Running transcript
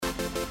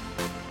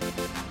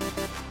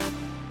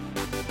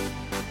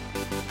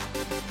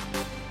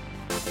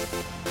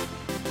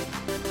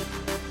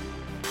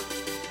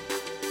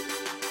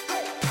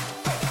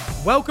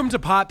Welcome to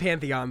Pop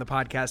Pantheon, the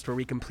podcast where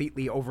we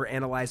completely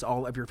overanalyze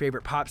all of your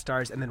favorite pop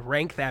stars and then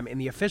rank them in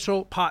the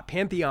official Pop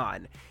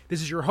Pantheon. This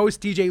is your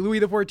host, DJ Louis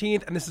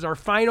XIV, and this is our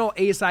final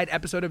A-side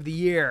episode of the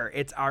year.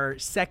 It's our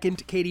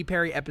second Katy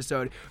Perry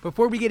episode.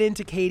 Before we get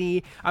into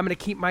Katy, I'm going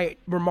to keep my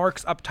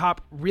remarks up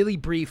top really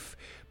brief.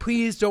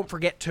 Please don't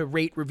forget to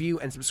rate, review,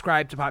 and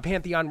subscribe to Pop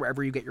Pantheon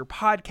wherever you get your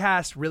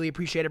podcast. Really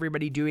appreciate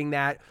everybody doing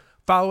that.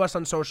 Follow us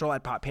on social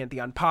at Pop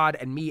Pantheon Pod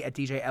and me at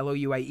DJ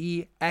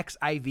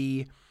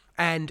LOUIEXIV.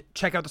 And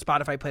check out the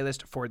Spotify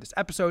playlist for this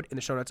episode in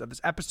the show notes of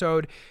this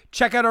episode.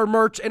 Check out our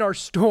merch in our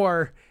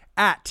store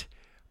at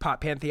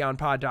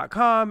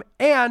poppantheonpod.com.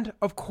 And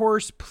of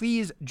course,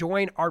 please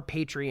join our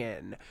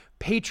Patreon,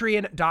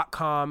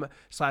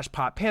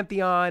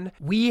 patreon.com/poppantheon.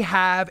 We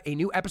have a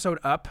new episode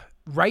up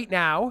right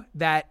now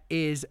that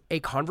is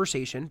a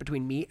conversation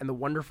between me and the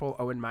wonderful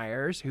Owen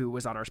Myers, who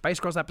was on our Spice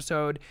Girls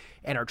episode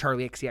and our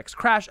Charlie XCX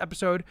Crash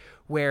episode,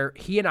 where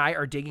he and I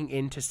are digging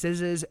into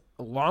SZA's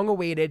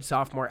long-awaited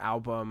sophomore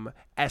album,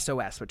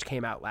 SOS, which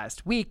came out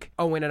last week.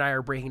 Owen and I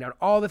are breaking down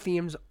all the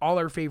themes, all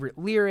our favorite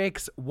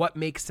lyrics, what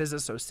makes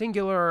SZA so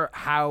singular,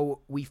 how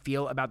we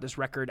feel about this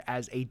record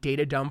as a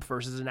data dump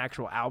versus an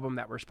actual album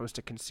that we're supposed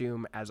to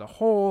consume as a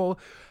whole,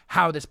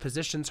 how this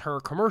positions her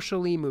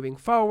commercially moving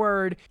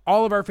forward,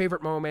 all of our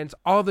favorite moments,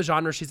 all of the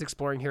genres she's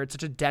exploring here. It's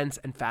such a dense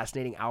and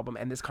fascinating album,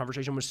 and this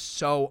conversation was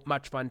so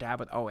much fun to have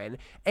with Owen.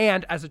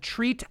 And as a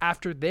treat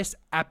after this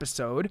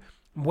episode,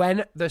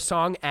 when the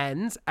song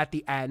ends, at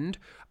the end,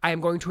 I am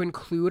going to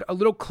include a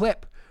little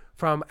clip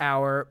from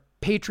our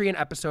Patreon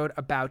episode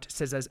about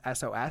SZA's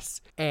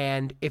SOS.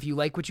 And if you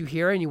like what you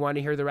hear and you want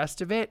to hear the rest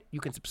of it, you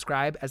can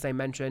subscribe, as I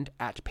mentioned,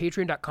 at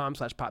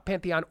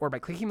patreon.com/poppantheon or by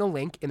clicking the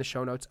link in the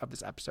show notes of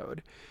this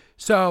episode.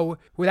 So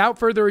without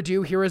further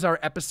ado, here is our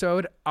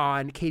episode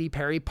on Katy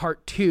Perry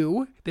Part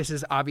 2. This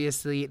is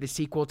obviously the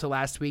sequel to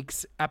last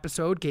week's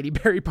episode, Katy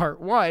Perry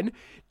Part 1.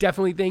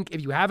 Definitely think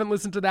if you haven't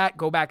listened to that,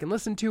 go back and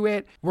listen to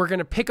it. We're going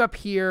to pick up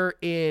here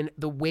in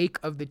the wake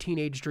of the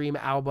Teenage Dream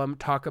album,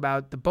 talk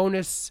about the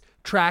bonus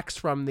tracks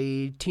from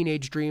the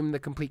Teenage Dream, the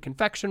Complete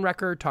Confection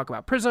record, talk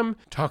about Prism,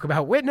 talk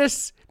about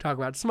Witness, talk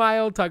about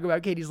Smile, talk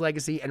about Katy's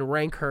legacy, and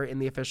rank her in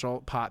the official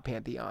Pop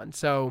Pantheon.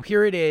 So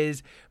here it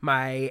is,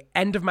 my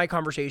end of my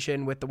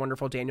conversation with the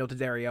wonderful Daniel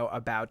D'Addario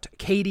about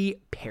Katy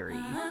Perry.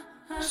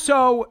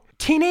 So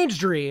Teenage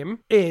Dream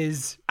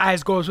is,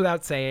 as goes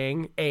without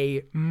saying,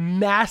 a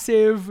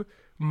massive,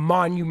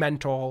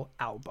 monumental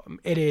album.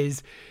 It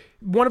is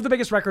one of the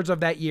biggest records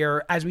of that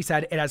year. As we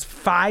said, it has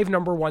 5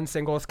 number one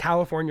singles: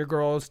 California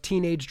Girls,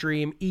 Teenage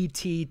Dream,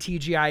 E.T.,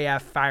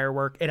 TGIF,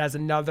 Firework. It has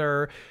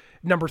another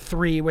number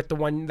 3 with The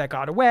One That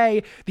Got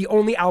Away. The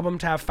only album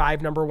to have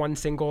 5 number one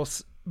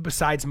singles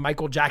besides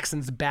Michael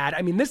Jackson's Bad.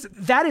 I mean,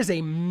 that is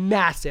a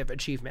massive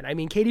achievement. I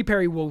mean, Katy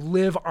Perry will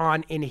live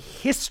on in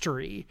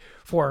history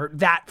for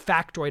that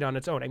factoid on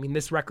its own. I mean,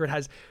 this record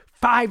has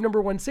 5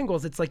 number one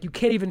singles. It's like you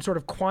can't even sort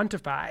of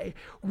quantify.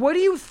 What do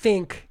you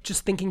think,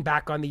 just thinking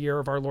back on the year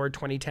of our Lord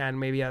 2010,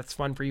 maybe that's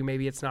fun for you,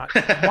 maybe it's not.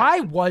 Why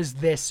was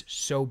this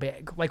so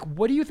big? Like,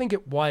 what do you think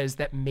it was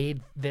that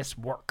made this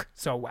work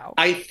so well?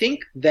 I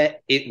think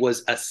that it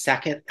was a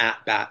second at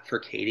bat for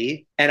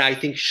Katy. And I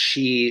think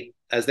she,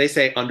 as they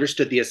say,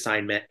 understood the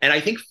assignment. And I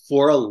think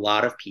for a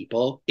lot of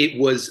people, it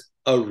was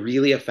a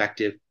really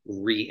effective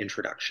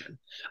reintroduction.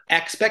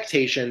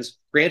 Expectations,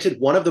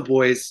 granted, one of the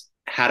boys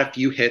had a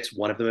few hits,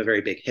 one of them a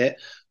very big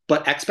hit,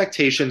 but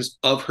expectations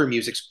of her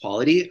music's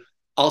quality,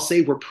 I'll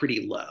say, were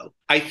pretty low.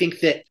 I think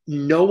that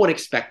no one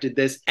expected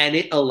this, and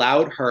it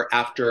allowed her,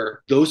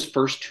 after those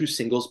first 2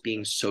 singles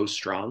being so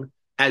strong,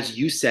 as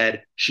you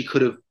said, she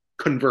could have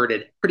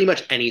converted pretty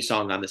much any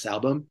song on this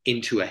album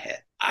into a hit.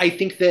 I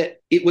think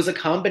that it was a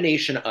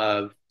combination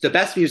of the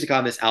best music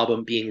on this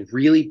album being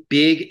really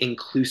big,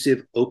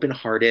 inclusive,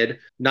 open-hearted,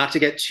 not to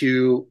get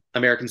too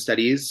American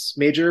Studies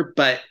major,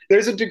 but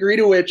there's a degree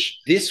to which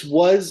this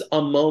was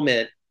a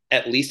moment,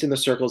 at least in the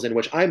circles in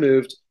which I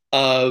moved,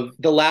 of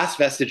the last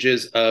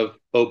vestiges of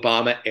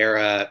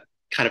Obama-era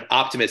kind of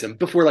optimism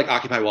before like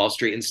Occupy Wall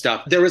Street and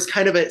stuff. There was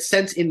kind of a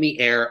sense in the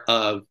air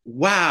of,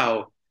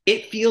 wow,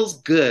 it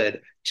feels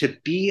good to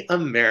be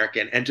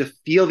American and to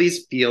feel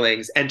these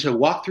feelings and to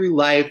walk through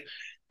life.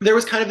 There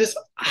was kind of this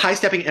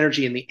high-stepping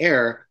energy in the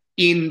air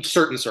in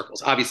certain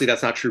circles. Obviously,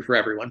 that's not true for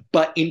everyone.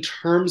 But in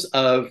terms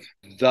of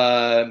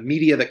the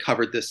media that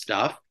covered this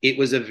stuff, it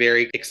was a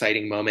very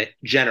exciting moment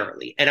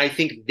generally. And I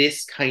think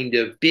this kind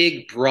of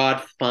big,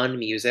 broad, fun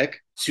music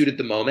suited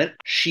the moment.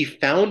 She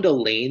found a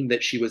lane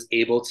that she was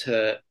able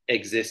to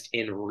exist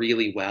in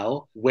really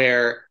well,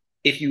 where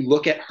if you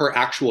look at her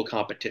actual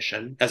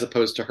competition, as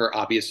opposed to her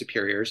obvious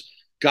superiors,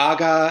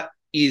 Gaga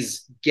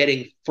is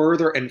getting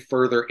further and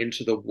further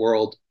into the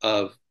world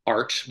of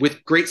art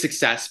with great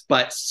success,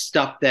 but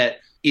stuff that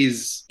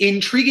is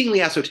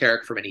intriguingly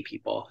esoteric for many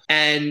people.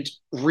 And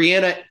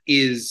Rihanna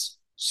is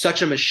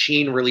such a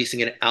machine,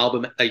 releasing an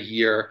album a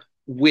year,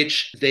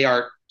 which they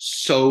are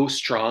so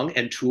strong,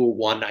 and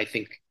 201, I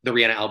think the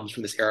Rihanna albums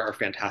from this era are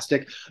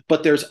fantastic,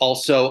 but there's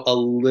also a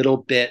little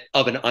bit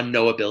of an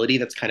unknowability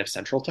that's kind of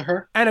central to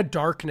her. And a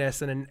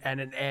darkness and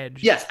an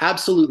edge. Yes,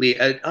 absolutely.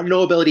 An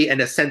unknowability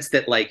and a sense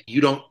that like you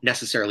don't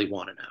necessarily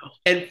want to know.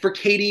 And for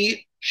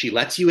Katy, she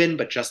lets you in,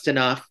 but just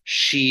enough.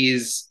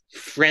 She's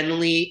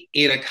friendly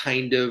in a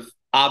kind of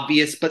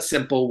obvious but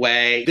simple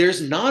way.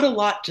 There's not a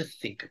lot to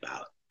think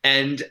about.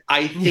 And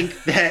I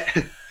think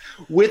that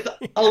with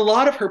a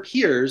lot of her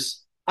peers,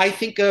 I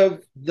think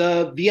of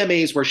the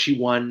VMAs where she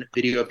won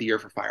Video of the Year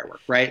for Firework,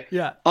 right?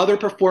 Yeah. Other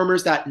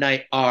performers that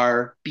night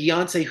are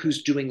Beyonce,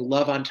 who's doing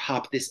Love on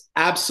Top, this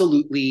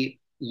absolutely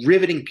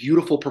riveting,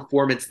 beautiful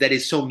performance that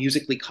is so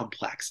musically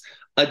complex.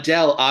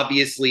 Adele,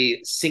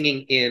 obviously,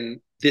 singing in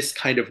this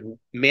kind of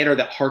manner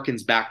that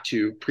harkens back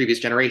to previous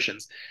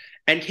generations.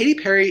 And Katy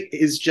Perry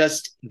is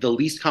just the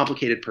least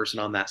complicated person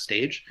on that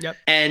stage. Yep.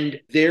 And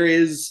there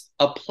is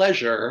a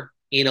pleasure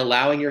in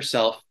allowing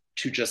yourself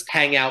to just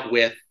hang out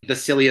with the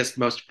silliest,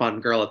 most fun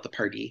girl at the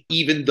party,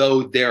 even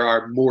though there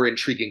are more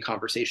intriguing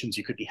conversations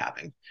you could be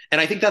having.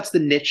 And I think that's the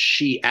niche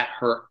she, at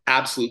her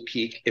absolute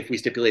peak, if we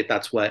stipulate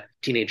that's what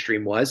Teenage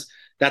Dream was,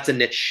 that's a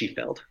niche she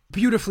filled.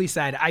 Beautifully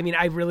said. I mean,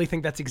 I really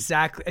think it's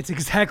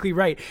exactly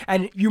right.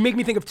 And you make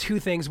me think of two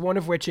things, one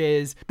of which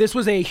is this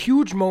was a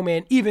huge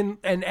moment, even,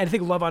 and I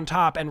think Love on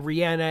Top and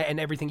Rihanna and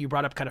everything you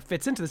brought up kind of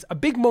fits into this, a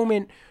big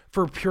moment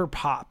for pure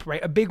pop,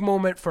 right? A big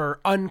moment for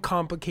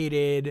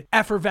uncomplicated,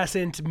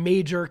 effervescent,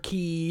 major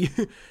key,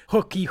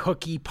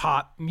 hooky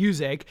pop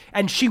music.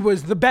 And she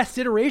was the best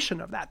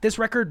iteration of that. This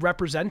record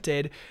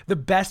represented the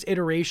best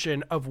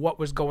iteration of what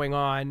was going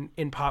on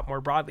in pop more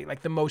broadly,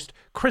 like the most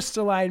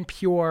crystalline,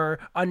 pure,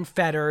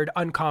 unfettered,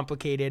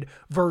 uncomplicated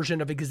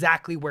version of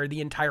exactly where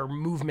the entire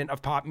movement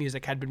of pop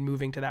music had been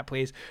moving to that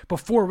place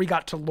before we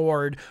got to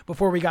Lorde,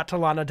 before we got to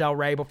Lana Del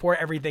Rey, before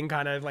everything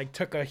kind of like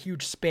took a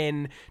huge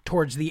spin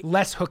towards the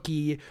less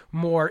hooky,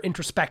 more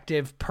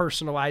introspective,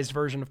 personalized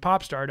version of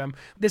pop stardom.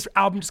 This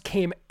album just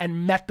came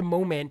and met the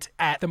moment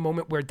at the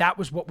moment where that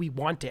was what we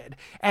wanted.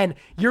 And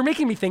you're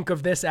making me think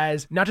of this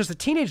as not just a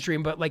teenage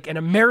dream, but like an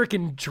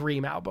American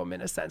dream album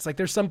in a sense. Like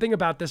there's something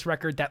about this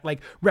record that like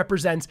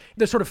represents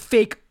the sort of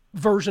fake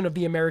version of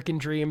the American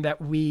dream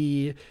that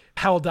we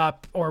held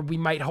up, or we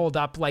might hold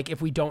up, like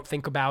if we don't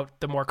think about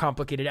the more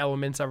complicated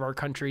elements of our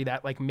country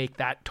that like make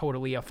that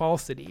totally a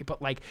falsity.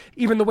 But like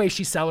even the way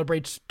she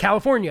celebrates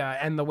California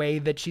and the way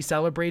that she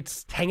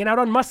celebrates hanging out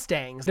on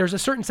Mustangs, there's a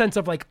certain sense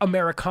of like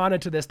Americana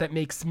to this that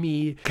makes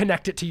me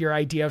connect it to your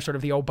idea of sort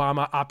of the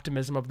Obama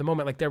optimism of the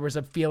moment. Like there was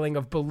a feeling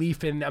of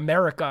belief in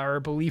America or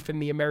belief in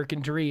the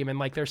American dream. And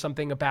like there's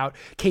something about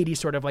Katy's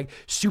sort of like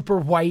super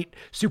white,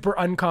 super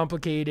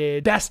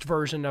uncomplicated, best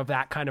version of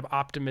that kind of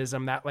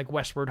optimism, that like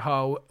Westward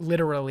Ho,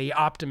 literally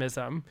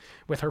optimism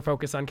with her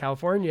focus on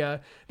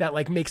California, that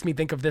like makes me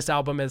think of this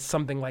album as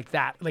something like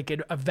that, like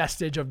a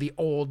vestige of the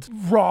old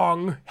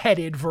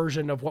wrong-headed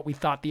version of what we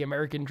thought the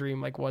American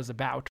dream like was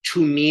about.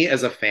 To me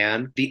as a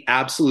fan, the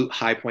absolute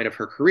high point of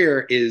her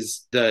career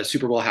is the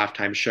Super Bowl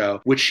halftime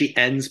show, which she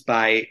ends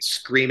by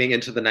screaming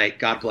into the night,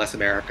 "God bless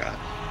America."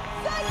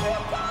 Thank you,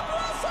 God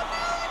bless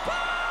America!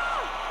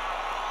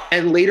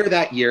 And later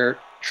that year,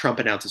 Trump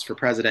announces for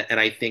president. And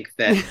I think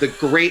that the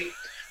great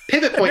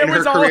pivot point in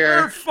her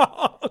career.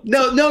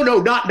 No,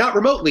 not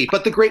remotely.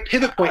 But the great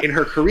pivot point in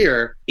her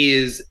career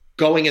is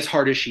going as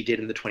hard as she did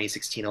in the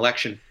 2016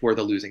 election for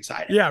the losing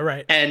side. Yeah,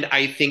 right. And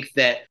I think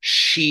that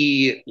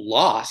she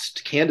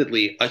lost,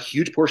 candidly, a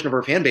huge portion of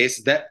her fan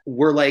base that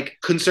were like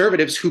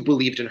conservatives who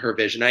believed in her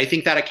vision. And I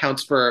think that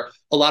accounts for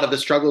a lot of the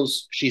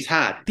struggles she's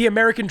had. The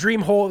American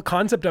dream, whole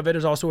concept of it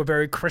is also a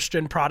very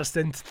Christian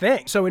Protestant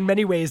thing. So in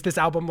many ways, this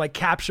album like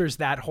captures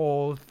that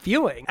whole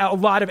feeling, a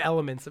lot of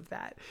elements of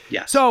that.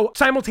 Yes. So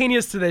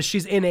simultaneous to this,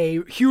 she's in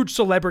a huge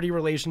celebrity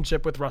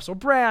relationship with Russell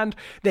Brand.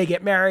 They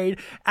get married,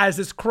 as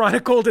is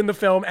chronicled in the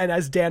film and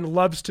as Dan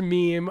loves to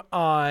meme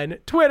on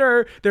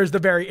Twitter. There's the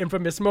very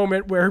infamous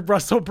moment where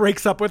Russell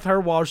breaks up with her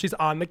while she's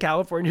on the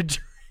California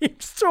Dream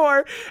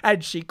tour,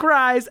 and she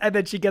cries, and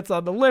then she gets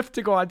on the lift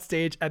to go on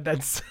stage,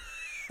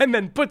 and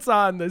then puts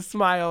on the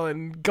smile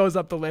and goes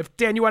up the lift.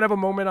 Dan, you want to have a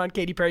moment on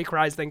Katy Perry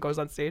cries, then goes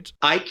on stage?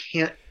 I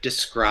can't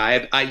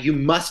describe. You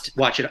must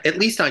watch it, at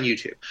least on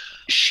YouTube.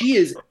 She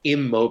is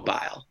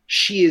immobile.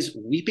 She is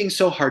weeping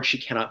so hard she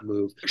cannot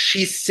move.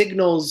 She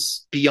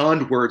signals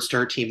beyond words to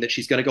her team that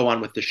she's going to go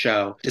on with the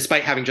show,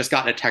 despite having just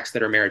gotten a text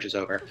that her marriage is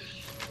over.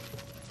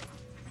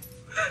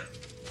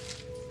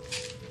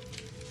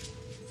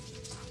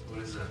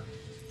 What is that?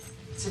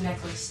 It's a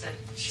necklace that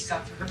she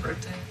got for her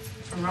birthday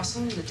from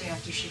Russell. The day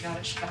after she got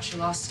it, she thought she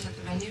lost it at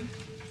the venue.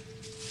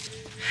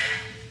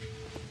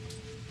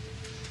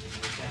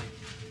 Okay.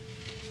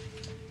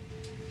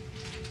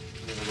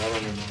 There's a lot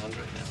on your mind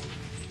right now.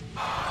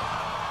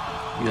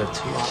 You have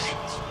two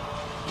options.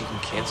 You can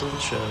cancel the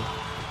show,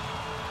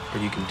 or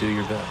you can do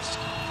your best.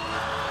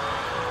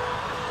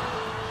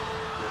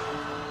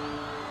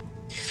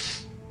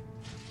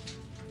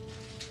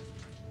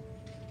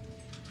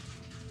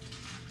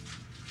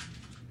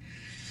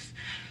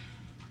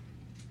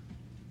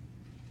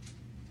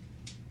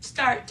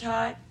 Start,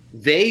 Todd.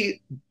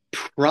 They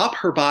prop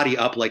her body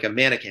up like a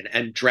mannequin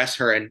and dress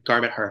her and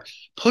garment her,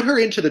 put her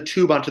into the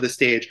tube onto the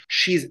stage.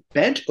 She's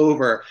bent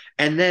over,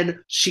 and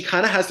then she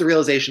kind of has the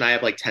realization, I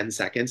have like 10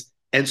 seconds.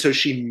 And so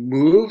she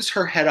moves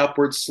her head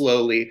upwards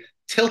slowly,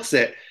 tilts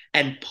it,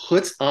 and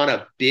puts on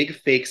a big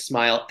fake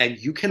smile. And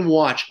you can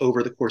watch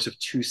over the course of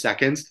 2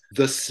 seconds,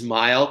 the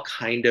smile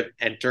kind of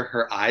enter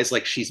her eyes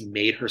like she's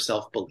made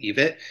herself believe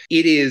it.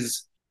 It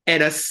is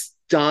an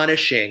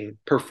astonishing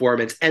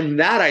performance.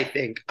 And that, I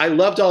think, I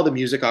loved all the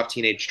music off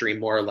Teenage Dream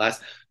more or less,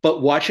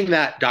 but watching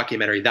that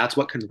documentary, that's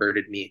what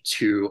converted me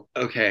to,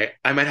 okay,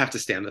 I might have to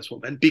stand this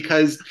woman,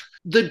 because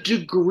the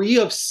degree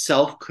of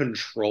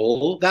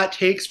self-control that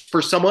takes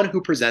for someone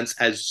who presents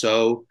as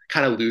so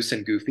kind of loose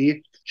and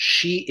goofy,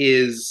 she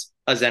is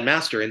a Zen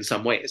master in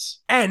some ways.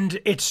 And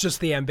it's just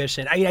the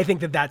ambition. I mean, I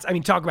think that's, I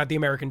mean, talk about the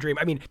American dream.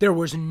 I mean, there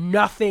was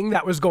nothing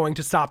that was going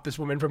to stop this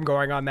woman from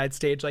going on that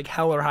stage, like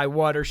hell or high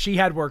water. She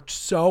had worked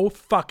so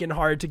fucking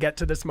hard to get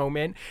to this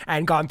moment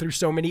and gone through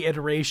so many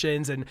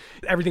iterations and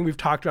everything we've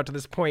talked about to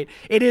this point.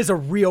 It is a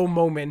real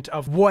moment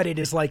of what it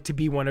is like to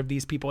be one of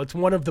these people. It's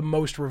one of the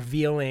most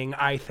revealing,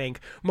 I think,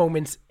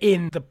 moments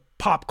in the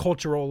pop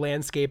cultural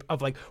landscape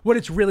of like what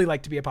it's really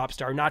like to be a pop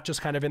star, not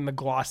just kind of in the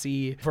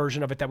glossy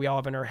version of it that we all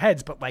have in our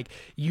heads, but like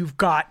you've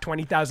got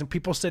 20,000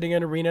 people sitting in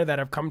an arena that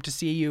have come to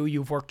see you.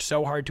 You've worked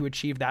so hard to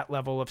achieve that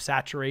level of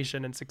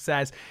saturation and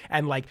success.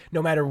 And like,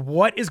 no matter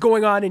what is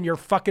going on in your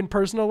fucking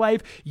personal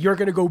life, you're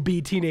going to go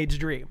be Teenage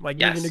Dream. Like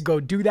you're going to go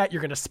do that.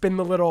 You're going to spin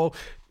the little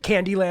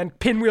Candyland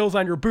pinwheels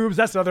on your boobs.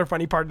 That's another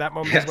funny part of that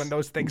moment is when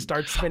those things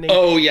start spinning.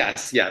 Oh,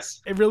 yes.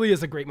 It really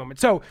is a great moment.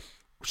 So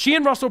she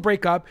and Russell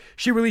break up.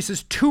 She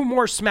releases 2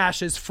 more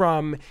smashes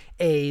from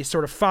a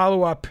sort of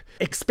follow-up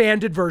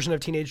expanded version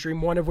of Teenage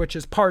Dream, one of which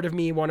is Part of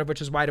Me, one of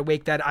which is Wide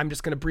Awake, that I'm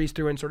just going to breeze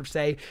through and sort of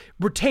say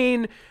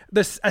retain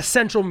the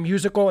essential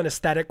musical and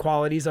aesthetic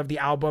qualities of the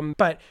album,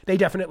 but they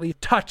definitely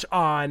touch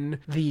on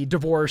the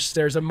divorce.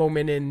 There's a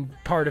moment in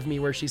Part of Me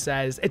where she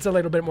says, it's a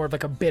little bit more of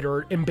like a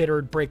bitter,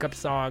 embittered breakup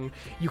song.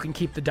 You can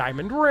keep the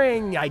diamond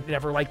ring. I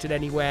never liked it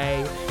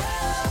anyway.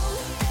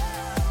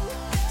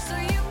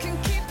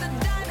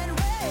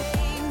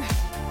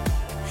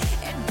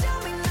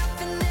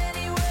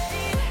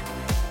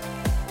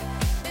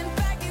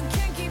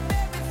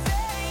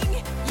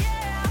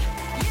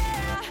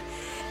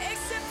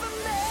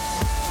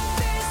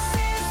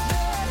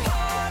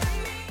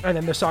 And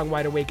then the song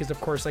Wide Awake is,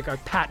 of course, like a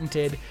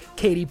patented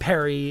Katy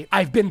Perry,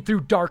 I've been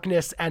through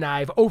darkness and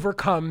I've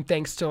overcome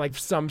thanks to like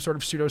some sort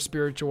of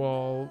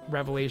pseudo-spiritual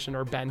revelation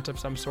or bent of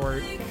some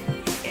sort.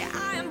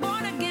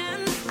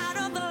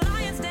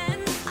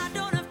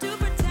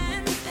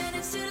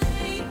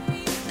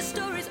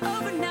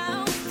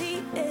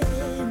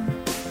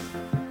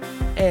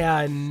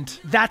 And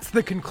that's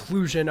the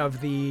conclusion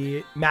of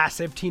the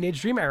massive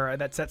Teenage Dream era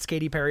that sets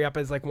Katy Perry up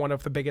as like one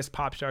of the biggest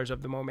pop stars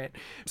of the moment.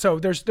 So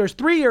there's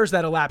 3 years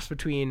that elapse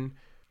between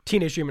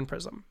Teenage Dream and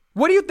Prism.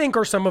 What do you think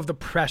are some of the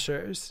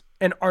pressures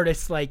an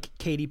artist like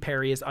Katy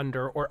Perry is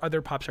under or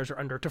other pop stars are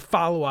under to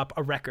follow up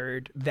a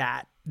record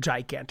that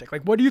gigantic?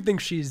 Like, what do you think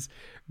she's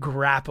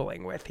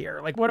grappling with here?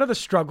 Like, what are the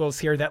struggles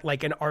here that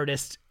like an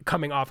artist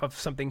coming off of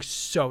something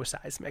so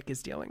seismic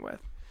is dealing with?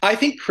 I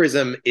think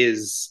Prism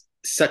is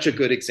such a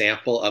good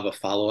example of a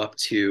follow-up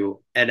to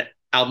an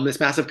album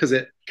this massive because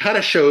it kind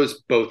of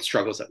shows both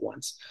struggles at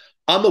once.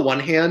 On the one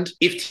hand,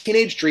 if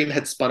Teenage Dream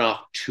had spun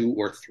off 2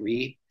 or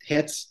 3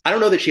 hits, I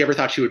don't know that she ever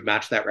thought she would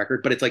match that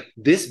record, but it's like,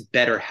 this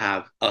better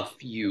have a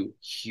few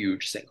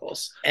huge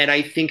singles. And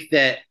I think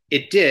that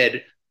it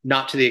did,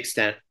 not to the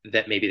extent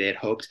that maybe they had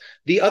hoped.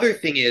 The other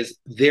thing is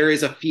there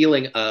is a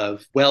feeling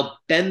of, well,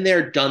 been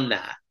there, done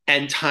that,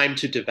 and time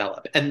to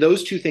develop. And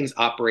those 2 things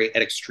operate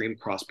at extreme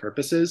cross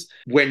purposes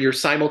when you're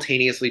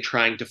simultaneously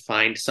trying to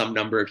find some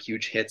number of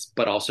huge hits,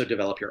 but also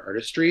develop your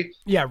artistry.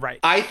 Yeah, right.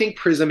 I think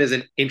Prism is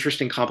an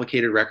interesting,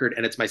 complicated record,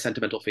 and it's my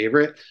sentimental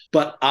favorite.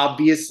 But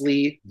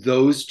obviously,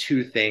 those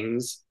 2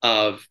 things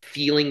of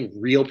feeling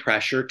real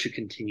pressure to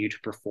continue to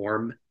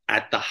perform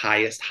at the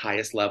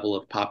highest level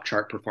of pop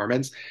chart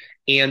performance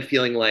and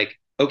feeling like,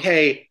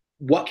 okay,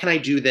 what can I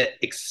do that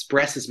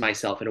expresses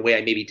myself in a way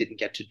I maybe didn't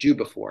get to do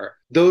before?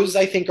 Those,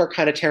 I think, are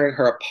kind of tearing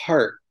her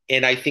apart.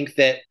 And I think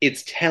that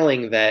it's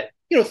telling that,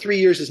 3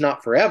 years is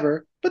not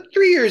forever, but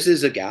 3 years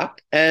is a gap.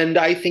 And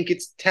I think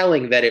it's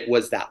telling that it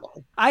was that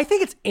long. I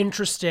think it's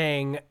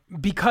interesting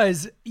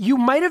because you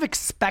might have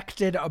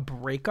expected a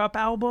breakup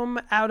album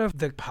out of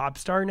the pop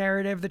star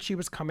narrative that she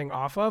was coming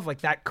off of.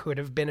 Like that could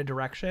have been a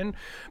direction.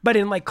 But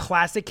in like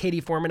classic Katy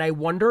form, and I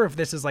wonder if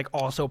this is like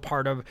also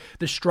part of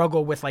the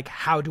struggle with like,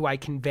 how do I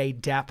convey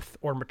depth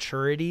or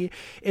maturity,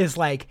 is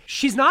like,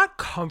 she's not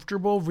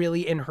comfortable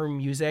really in her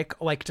music,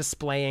 like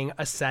displaying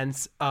a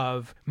sense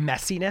of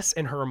messiness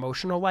in her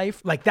emotional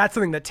life. Like that's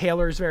something that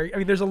Taylor is very, I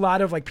mean, there's a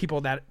lot of like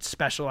people that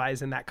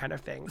specialize in that kind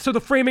of thing. So the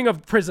framing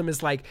of Prism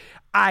is like,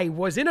 I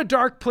was in a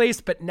dark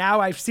place, but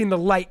now I've seen the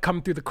light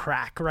come through the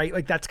crack, right?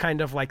 Like that's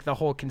kind of like the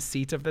whole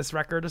conceit of this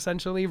record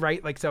essentially,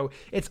 right? Like, so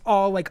it's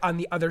all like on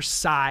the other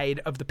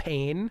side of the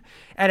pain.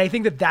 And I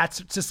think that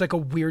that's just like a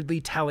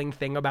weirdly telling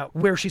thing about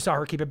where she saw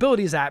her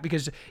capabilities at,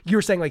 because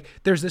you're saying like,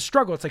 there's this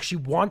struggle. It's like she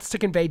wants to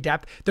convey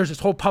depth. There's this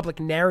whole public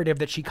narrative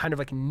that she kind of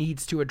like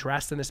needs to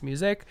address in this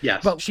music.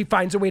 Yes. But she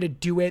finds a way to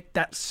do it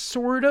that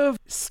sort of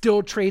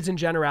still trades in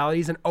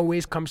generalities and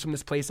always comes from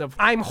this place of,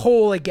 I'm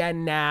whole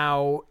again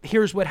now.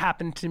 Here's what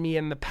happened to me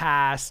in the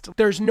past.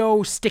 There's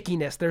no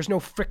stickiness. There's no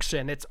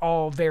friction. It's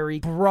all very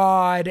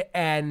broad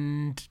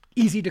and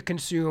easy to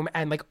consume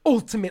and like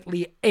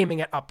ultimately aiming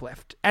at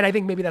uplift. And I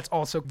think maybe that's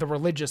also the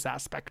religious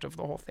aspect of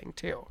the whole thing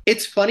too.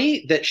 It's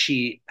funny that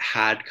she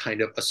had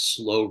kind of a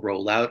slow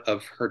rollout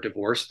of her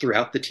divorce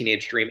throughout the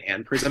Teenage Dream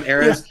and Prism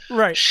eras. Yeah,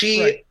 right.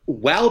 She, right.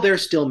 while they're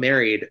still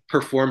married,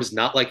 performs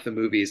not like the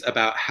movies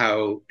about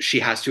how she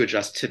has to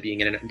adjust to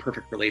being in an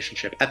imperfect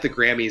relationship at the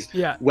Grammys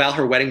while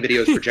her wedding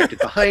video is projected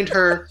behind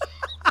her.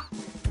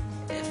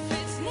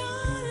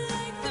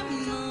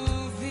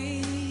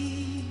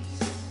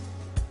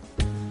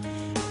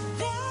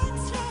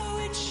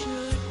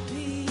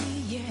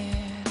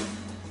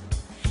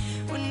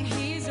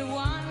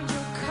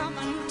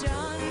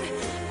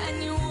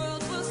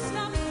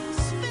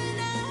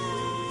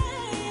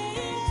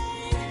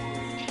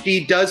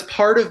 She does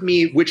Part of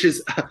Me, which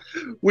is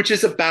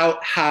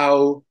about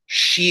how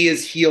she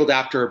is healed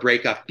after a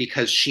breakup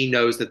because she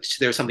knows that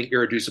there's something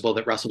irreducible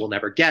that Russell will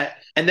never get.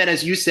 And then,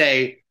 as you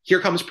say,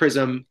 here comes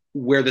Prism,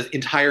 where the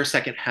entire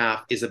second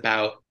half is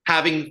about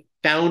having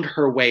found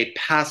her way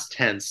past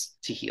tense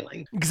to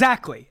healing.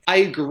 Exactly. I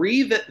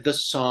agree that the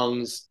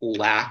songs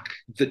lack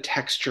the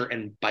texture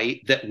and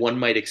bite that one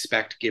might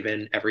expect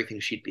given everything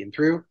she'd been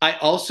through. I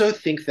also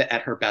think that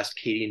at her best,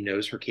 Katy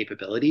knows her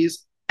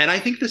capabilities. And I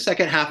think the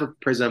second half of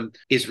Prism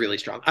is really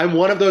strong. I'm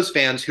one of those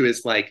fans who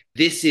is like,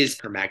 this is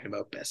her magnum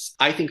opus.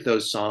 I think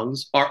those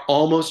songs are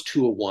almost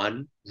to a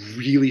one,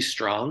 really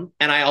strong.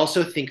 And I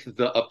also think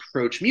the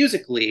approach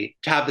musically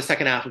to have the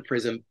second half of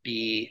Prism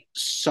be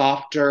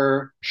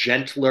softer,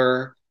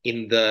 gentler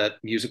in the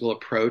musical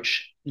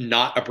approach,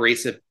 not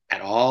abrasive at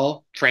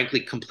all,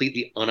 frankly,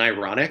 completely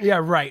unironic.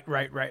 Yeah,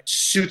 right.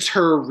 Suits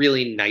her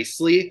really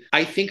nicely.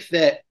 I think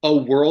that a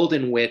world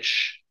in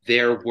which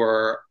there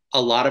were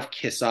a lot of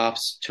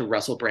kiss-offs to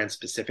Russell Brand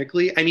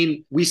specifically. I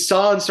mean, we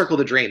saw in Circle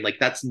the Drain, like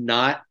that's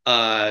not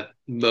a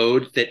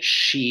mode that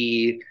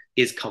she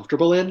is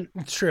comfortable in.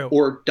 It's true.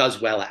 Or does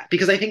well at.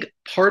 Because I think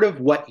part of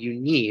what you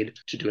need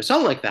to do a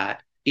song like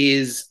that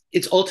is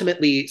it's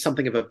ultimately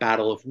something of a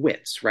battle of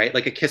wits, right?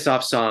 Like a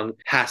kiss-off song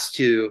has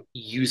to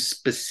use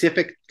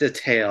specific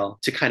detail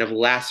to kind of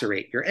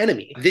lacerate your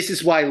enemy. This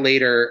is why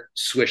later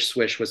Swish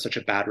Swish was such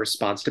a bad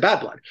response to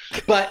Bad Blood.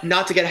 But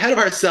not to get ahead of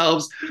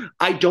ourselves,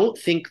 I don't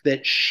think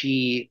that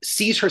she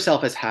sees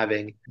herself as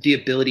having the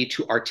ability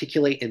to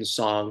articulate in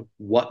song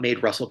what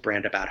made Russell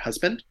Brand a bad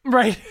husband.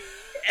 Right.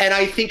 And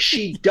I think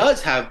she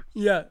does have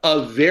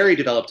a very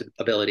developed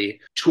ability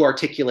to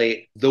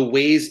articulate the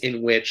ways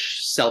in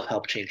which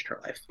self-help changed her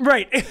life.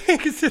 Right.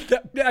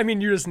 I mean,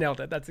 you just nailed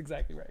it. That's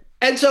exactly right.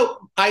 And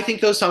so I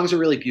think those songs are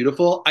really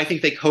beautiful. I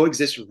think they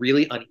coexist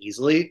really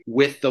uneasily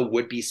with the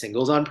would-be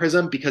singles on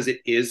Prism because it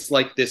is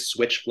like this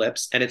switch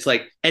flips and it's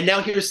like, and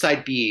now here's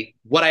side B,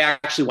 what I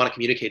actually want to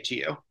communicate to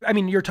you. I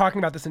mean, you're talking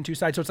about this in two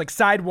sides. So it's like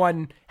side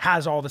one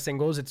has all the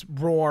singles. It's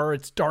Roar,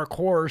 it's Dark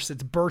Horse,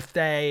 it's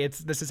Birthday, it's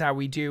This Is How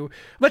We Do.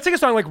 Let's take a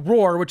song like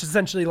Roar, which is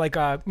essentially like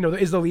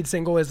is the lead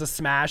single, is a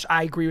smash.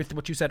 I agree with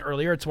what you said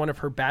earlier. It's one of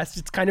her best.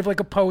 It's kind of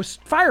like a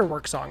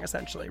post-fireworks song,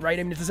 essentially, right?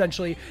 I mean, it's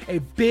essentially a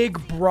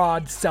big,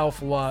 broad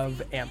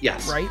self-love anthem,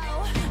 right?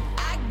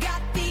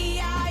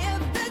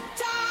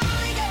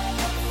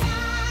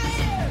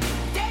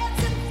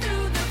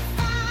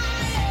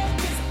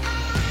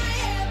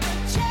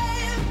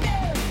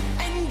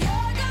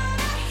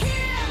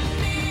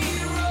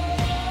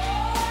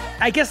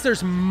 I guess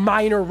there's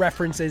minor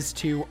references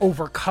to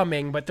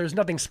overcoming, but there's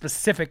nothing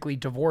specifically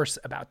divorce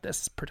about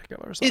this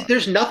particular song.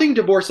 There's nothing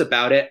divorce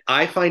about it.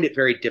 I find it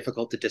very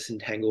difficult to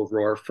disentangle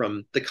Roar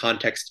from the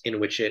context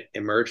in which it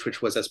emerged,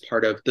 which was as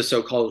part of the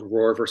so-called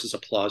Roar versus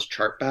Applause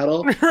chart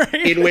battle, right,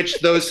 in which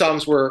those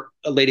songs were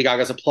Lady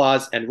Gaga's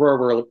Applause and Roar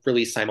were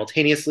released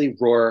simultaneously.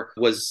 Roar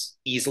was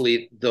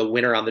easily the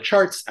winner on the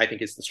charts. I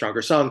think it's the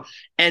stronger song.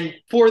 And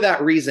for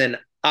that reason,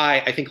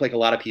 I think like a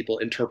lot of people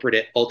interpret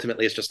it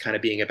ultimately as just kind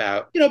of being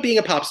about, being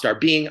a pop star,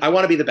 I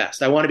want to be the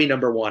best. I want to be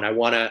number one. I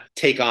want to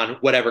take on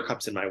whatever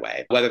comes in my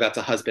way, whether that's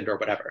a husband or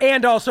whatever.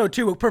 And also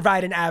to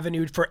provide an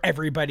avenue for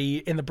everybody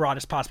in the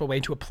broadest possible way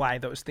to apply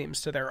those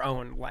themes to their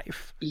own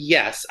life.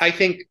 Yes, I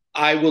think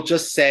I will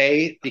just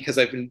say, because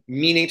I've been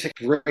meaning to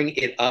bring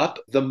it up,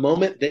 the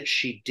moment that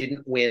she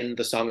didn't win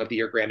the Song of the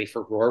Year Grammy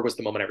for Roar was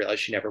the moment I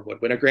realized she never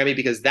would win a Grammy,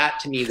 because that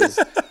to me was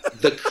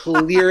the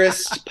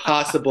clearest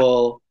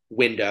possible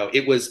window.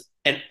 It was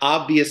an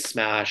obvious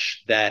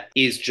smash that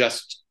is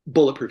just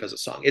bulletproof as a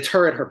song. It's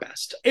her at her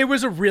best. It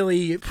was a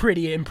really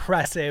pretty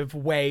impressive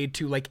way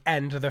to like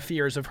end the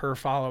fears of her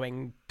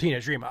following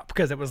Teenage Dream up,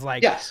 because it was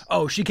like, yes.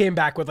 Oh, she came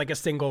back with like a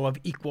single of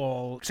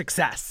equal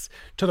success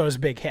to those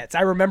big hits.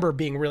 I remember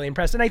being really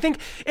impressed. And I think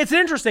it's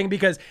interesting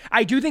because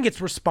I do think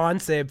it's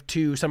responsive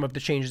to some of the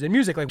changes in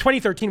music. Like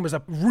 2013 was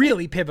a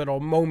really pivotal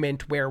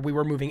moment where we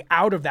were moving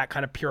out of that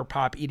kind of pure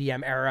pop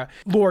EDM era.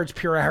 Lord's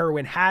Pure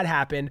Heroine had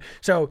happened.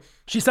 So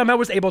she somehow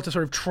was able to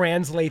sort of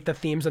translate the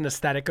themes and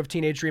aesthetic of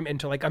Teenage Dream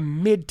into like a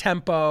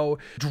mid-tempo,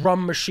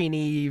 drum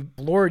machine-y,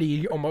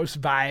 Lordy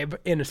almost vibe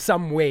in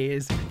some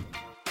ways.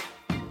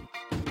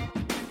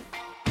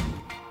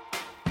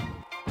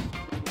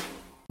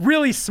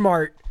 Really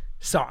smart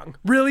song.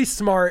 Really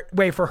smart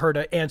way for her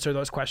to answer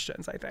those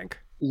questions, I think.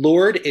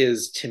 Lorde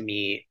is, to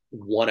me,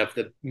 one of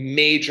the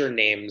major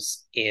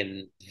names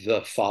in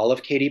the fall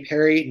of Katy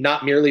Perry,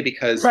 not merely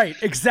because... Right,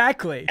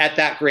 exactly. At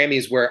that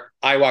Grammys where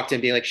I walked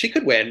in being like, she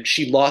could win.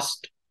 She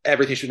lost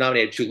everything she was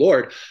nominated to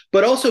Lorde,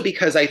 but also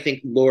because I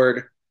think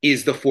Lorde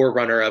is the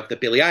forerunner of the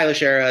Billie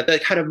Eilish era, the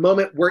kind of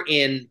moment we're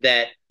in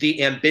that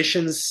the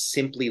ambitions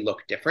simply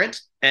look different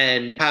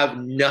and have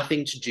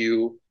nothing to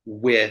do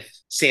with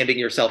sanding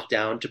yourself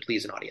down to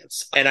please an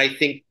audience. And I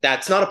think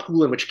that's not a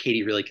pool in which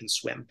Katy really can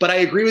swim. But I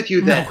agree with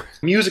you that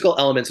musical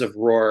elements of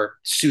Roar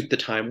suit the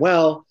time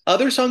well.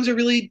 Other songs are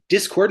really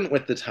discordant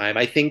with the time.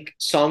 I think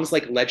songs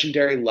like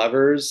Legendary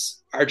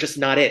Lovers are just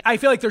not it. I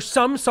feel like there's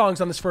some songs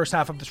on this first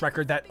half of this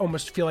record that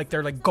almost feel like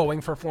they're like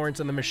going for Florence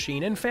and the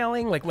Machine and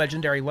failing. Like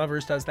Legendary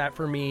Lovers does that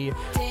for me.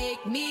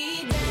 Take me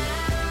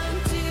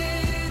down to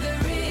the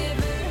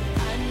river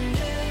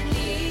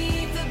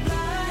underneath the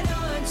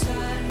blood-orange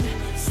sun.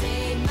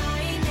 Say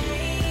my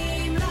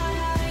name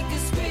like a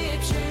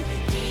scripture.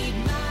 Keep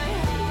my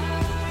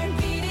heart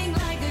beating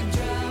like a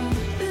drum.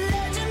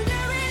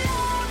 Legendary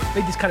lover.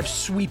 Like these kind of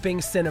sweeping,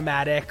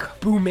 cinematic,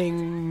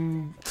 booming.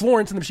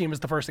 Florence and the Machine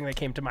was the first thing that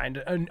came to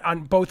mind,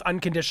 on both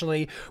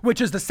Unconditionally, which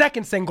is the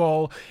second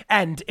single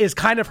and is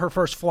kind of her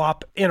first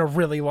flop in a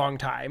really long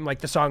time. Like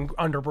the song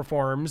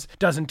underperforms,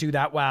 doesn't do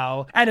that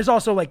well, and is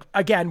also like,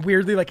 again,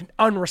 weirdly like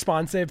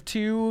unresponsive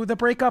to the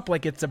breakup.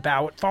 Like it's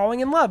about falling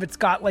in love. It's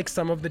got like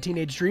some of the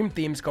Teenage Dream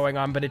themes going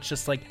on, but it's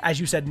just like, as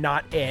you said,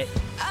 not it.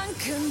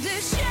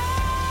 Unconditional.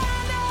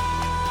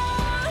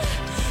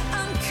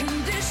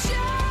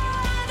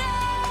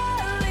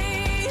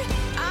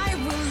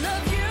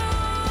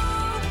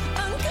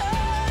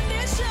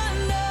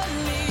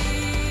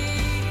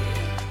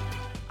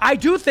 I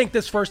do think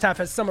this first half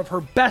has some of her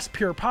best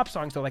pure pop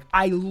songs, though. Like,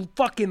 I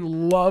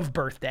fucking love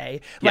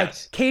Birthday. Like,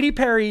 Yes. Katy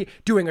Perry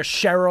doing a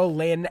Cheryl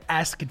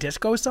Lynn-esque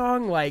disco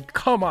song. Like,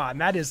 come on.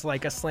 That is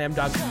like a slam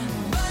dunk.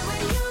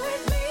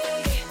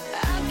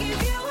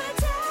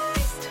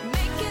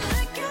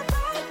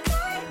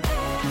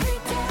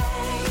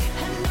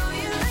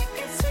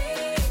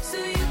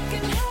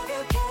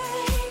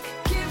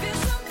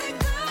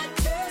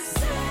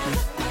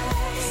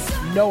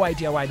 No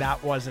idea why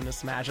that wasn't a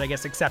smash, I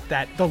guess, except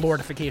that the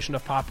lordification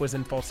of pop was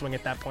in full swing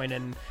at that point,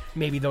 and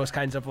maybe those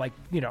kinds of like,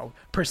 you know,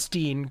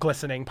 pristine,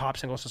 glistening pop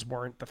singles just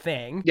weren't the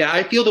thing. Yeah,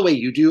 I feel the way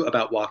you do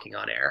about Walking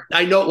on Air.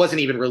 I know it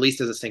wasn't even released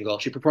as a single.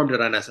 She performed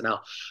it on SNL.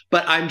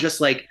 But I'm just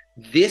like,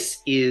 this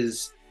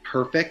is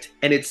perfect,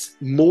 and it's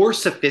more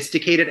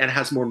sophisticated and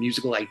has more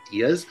musical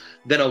ideas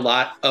than a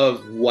lot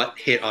of what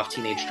hit off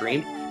Teenage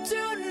Dream.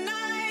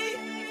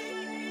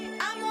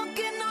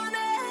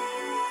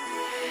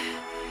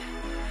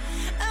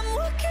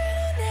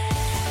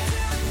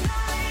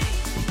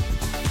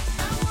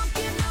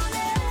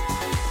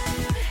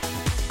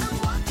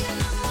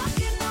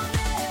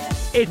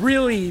 It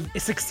really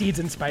succeeds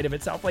in spite of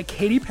itself. Like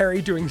Katy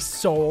Perry doing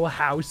soul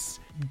house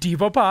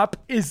diva pop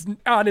is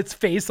on its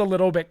face a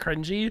little bit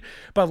cringy,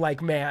 but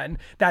like, man,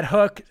 that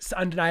hook is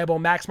undeniable.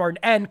 Max Martin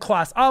and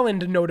Klaus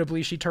Alland,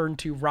 notably, she turned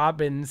to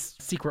Robin's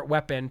Secret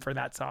Weapon for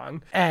that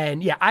song.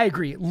 And yeah, I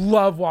agree.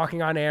 Love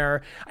Walking on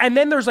Air. And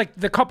then there's like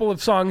the couple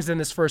of songs in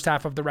this first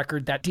half of the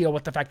record that deal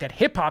with the fact that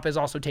hip hop has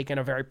also taken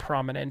a very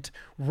prominent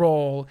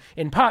role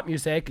in pop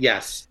music.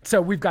 Yes. So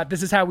we've got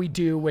This Is How We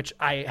Do, which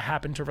I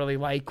happen to really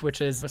like,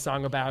 which is a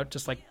song about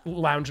just like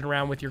lounging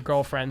around with your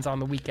girlfriends on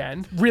the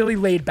weekend. Really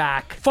laid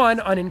back, fun,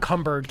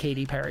 unencumbered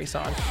Katy Perry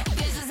song.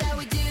 This is how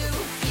we do, yeah.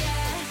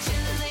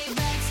 Chillin' laid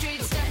back, street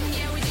stuntin',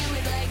 yeah, we do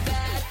it like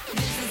that.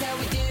 This is how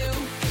we do.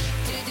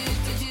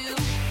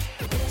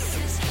 This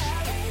is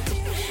how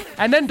we do.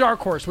 And then Dark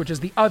Horse, which is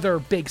the other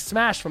big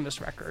smash from this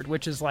record,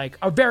 which is like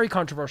a very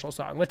controversial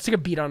song. Let's take a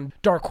beat on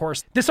Dark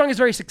Horse. This song is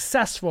very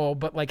successful,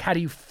 but like, how do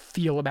you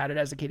feel about it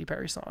as a Katy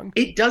Perry song?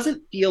 It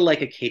doesn't feel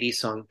like a Katy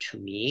song to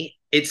me.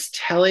 It's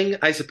telling,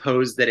 I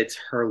suppose, that it's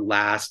her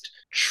last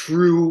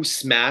true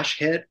smash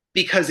hit,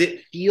 because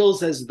it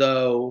feels as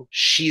though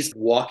she's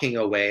walking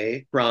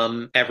away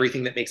from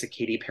everything that makes a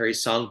Katy Perry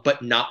song,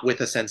 but not with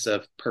a sense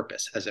of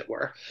purpose, as it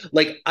were.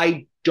 Like,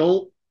 I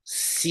don't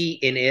see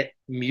in it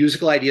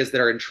musical ideas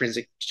that are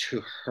intrinsic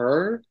to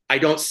her. I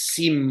don't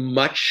see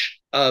much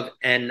of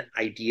an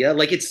idea.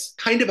 Like, it's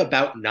kind of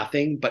about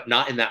nothing, but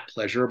not in that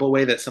pleasurable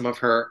way that some of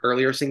her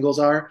earlier singles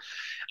are.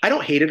 I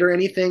don't hate it or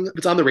anything. If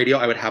it's on the radio,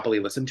 I would happily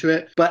listen to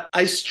it. But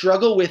I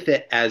struggle with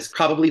it as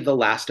probably the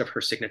last of her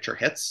signature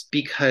hits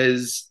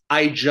because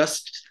I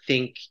just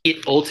think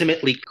it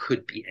ultimately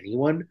could be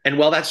anyone. And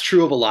while that's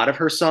true of a lot of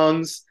her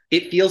songs,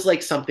 it feels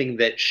like something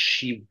that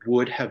she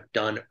would have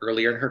done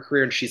earlier in her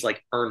career and she's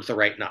like earned the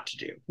right not to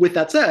do. With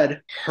that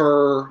said,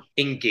 her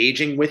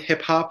engaging with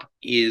hip hop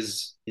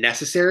is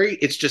necessary.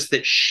 It's just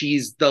that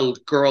she's the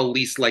girl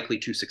least likely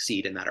to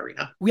succeed in that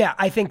arena. Yeah,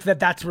 I think that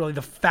that's really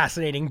the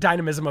fascinating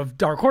dynamism of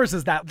Dark Horse,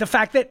 is that the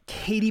fact that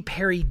Katy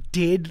Perry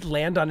did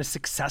land on a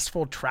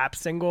successful trap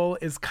single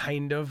is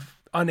kind of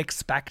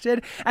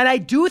unexpected. And I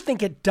do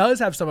think it does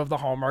have some of the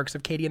hallmarks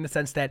of Katy in the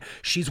sense that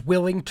she's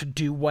willing to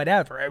do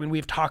whatever. I mean,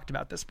 we've talked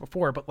about this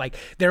before, but like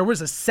there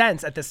was a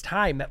sense at this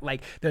time that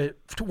like the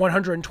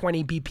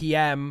 120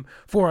 BPM,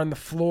 four on the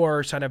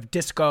floor, sort of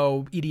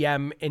disco,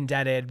 EDM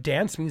indebted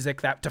dance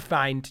music that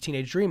defined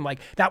Teenage Dream,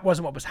 like that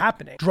wasn't what was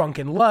happening.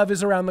 Drunken Love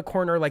is around the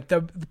corner. Like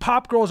the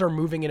pop girls are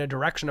moving in a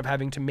direction of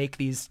having to make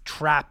these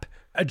trap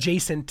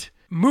adjacent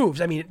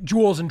moves. I mean,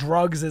 Jewels and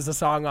Drugs is a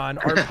song on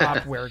Art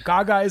Pop where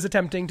Gaga is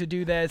attempting to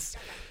do this.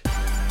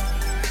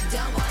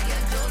 Don't want your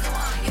jewels, don't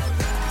want your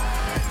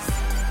drugs.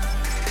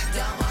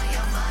 Don't want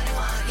your money,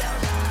 want your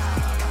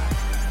love.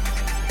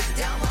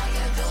 Don't want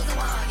your jewels,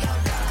 don't want your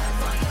drugs.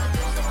 Want your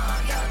jewels, don't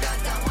want your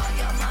drugs. Don't want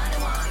your money,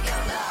 want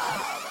your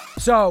love.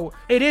 So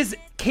it is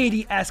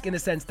Katy-esque in the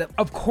sense that,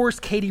 of course,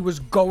 Katy was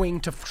going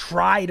to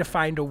try to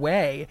find a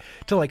way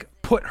to like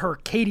put her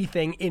Katy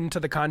thing into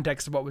the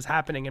context of what was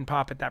happening in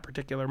pop at that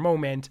particular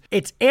moment.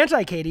 It's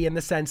anti-Katy in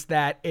the sense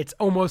that it's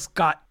almost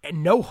got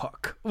no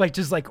hook, like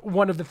just like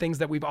one of the things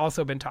that we've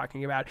also been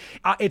talking about.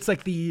 It's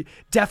like the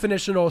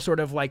definitional sort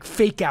of like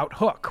fake out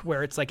hook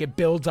where it's like it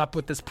builds up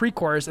with this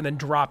pre-chorus and then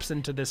drops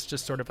into this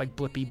just sort of like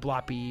blippy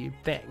bloppy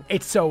thing.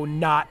 It's so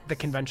not the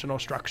conventional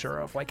structure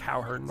of like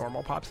how her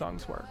normal pop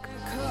songs work.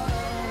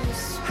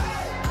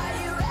 Are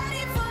you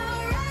ready for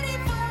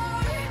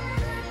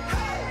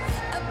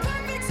a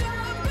perfect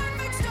storm,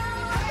 perfect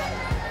storm?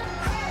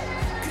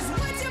 'Cause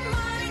what's your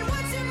mind,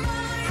 what's your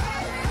mind?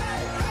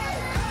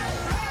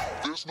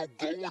 There's no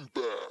going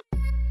back.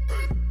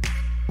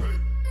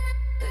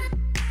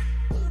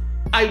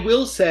 I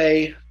will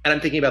say, and I'm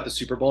thinking about the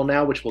Super Bowl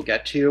now, which we'll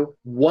get to,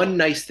 one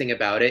nice thing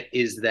about it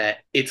is that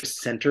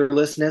its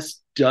centerlessness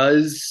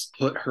does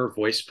put her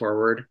voice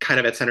forward kind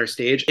of at center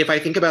stage. If I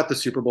think about the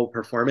Super Bowl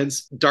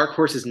performance, Dark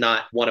Horse is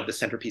not one of the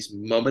centerpiece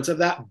moments of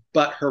that,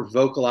 but her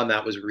vocal on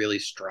that was really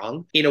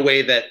strong in a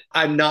way that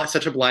I'm not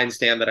such a blind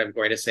stan that I'm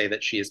going to say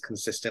that she is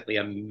consistently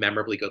a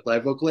memorably good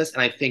live vocalist.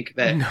 And I think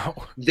that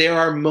there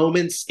are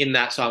moments in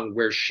that song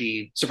where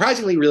she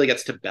surprisingly really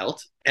gets to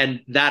belt.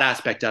 And that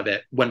aspect of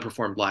it, when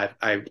performed live,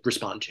 I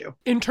respond to.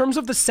 In terms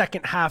of the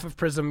second half of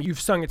Prism, you've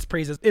sung its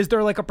praises. Is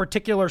there like a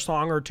particular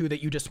song or two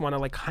that you just want to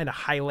like kind of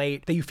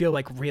highlight that you feel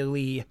like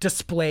really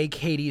display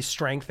Katy's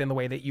strength in the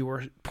way that you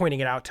were pointing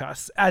it out to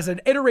us as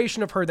an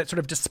iteration of her that sort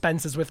of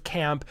dispenses with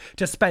camp,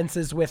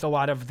 dispenses with a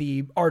lot of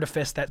the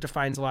artifice that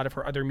defines a lot of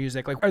her other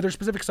music? Like, are there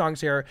specific songs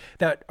here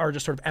that are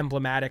just sort of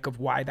emblematic of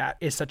why that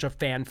is such a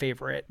fan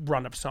favorite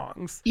run of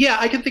songs? Yeah,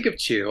 I can think of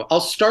two. I'll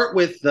start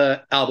with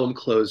the album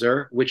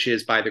Closer, which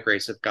is By the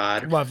Grace of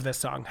God. Love this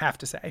song, have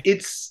to say.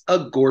 It's a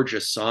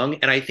gorgeous song,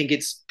 and I think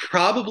it's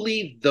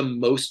probably the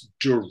most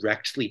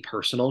directly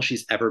personal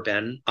she's ever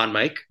been on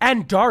mic.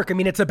 And dark. I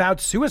mean, it's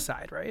about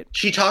suicide, right?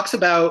 She talks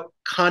about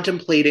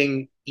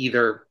contemplating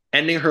either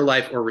ending her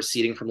life or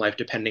receding from life,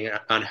 depending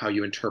on how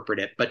you interpret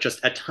it. But just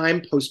a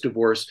time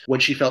post-divorce when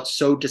she felt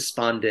so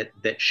despondent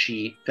that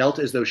she felt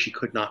as though she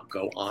could not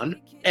go on,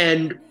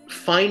 and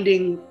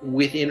finding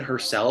within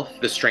herself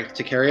the strength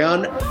to carry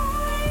on. By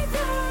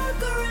the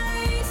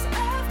grace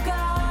of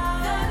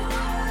God,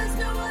 there was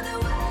no other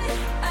way.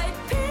 I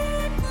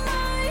picked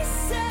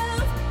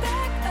myself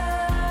back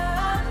up.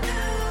 I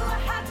knew I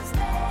had to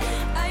stay.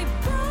 I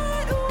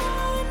put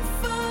one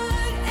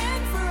foot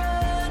in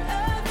front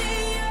of the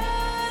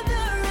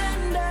other,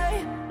 and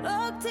I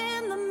looked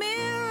in the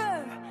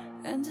mirror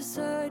and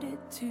decided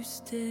to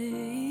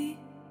stay.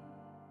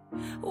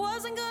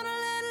 Wasn't gonna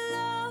let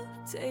love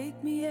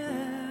take me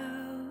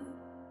out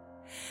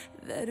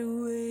that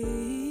way.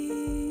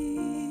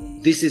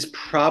 This is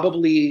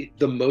probably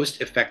the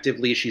most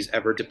effectively she's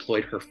ever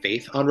deployed her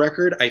faith on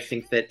record. I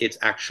think that it's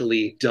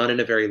actually done in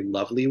a very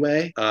lovely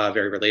way, a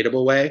very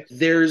relatable way.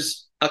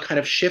 There's a kind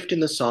of shift in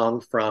the song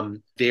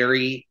from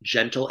very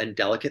gentle and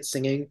delicate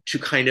singing to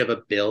kind of a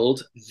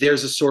build.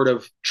 There's a sort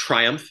of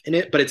triumph in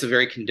it, but it's a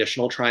very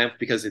conditional triumph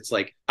because it's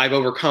like, I've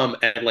overcome,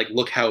 and like,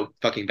 look how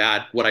fucking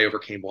bad what I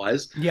overcame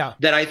was. Yeah.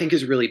 That I think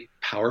is really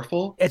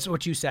powerful. It's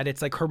what you said.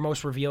 It's like her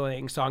most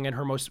revealing song and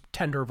her most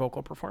tender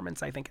vocal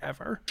performance, I think,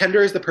 ever.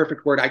 Tender is the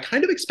perfect word. I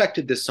kind of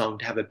expected this song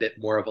to have a bit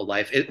more of a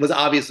life. It was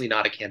obviously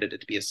not a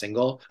candidate to be a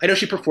single. I know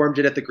she performed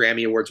it at the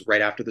Grammy Awards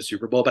right after the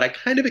Super Bowl, but I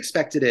kind of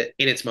expected it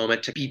in its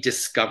moment to be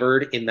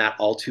discovered in that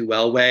all too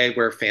well way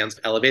where fans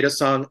elevate a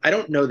song. I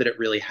don't know that it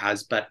really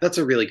has, but that's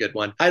a really good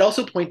one. I'd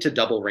also point to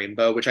Double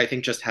Rainbow, which I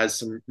think just has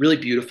some really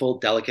beautiful,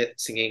 delicate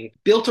singing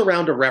built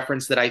around a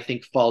reference that I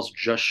think falls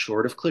just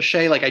short of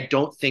cliche. Like, I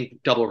don't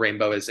think Double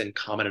Rainbow is in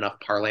common enough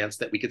parlance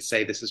that we could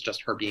say this is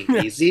just her being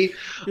lazy.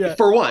 Yeah.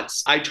 For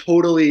once, I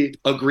totally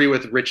agree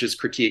with Rich's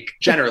critique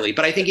generally,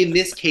 but I think in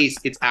this case,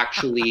 it's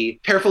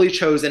actually carefully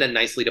chosen and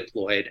nicely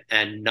deployed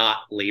and not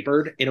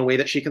labored in a way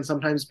that she can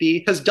sometimes be.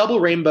 Because Double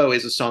Rainbow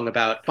is a song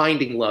about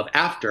finding love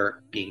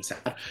after being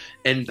sad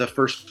and the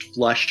first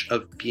flush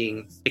of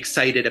being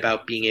excited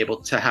about being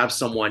able to have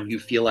someone you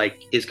feel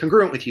like is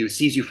congruent with you,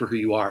 sees you for who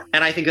you are.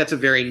 And I think that's a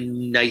very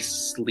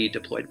nicely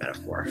deployed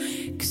metaphor.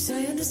 'Cause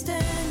I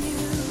understand you.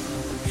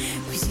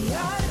 We see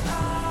eye to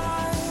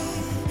eye,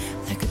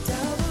 like a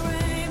double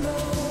rainbow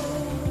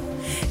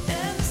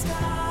in the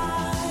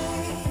sky.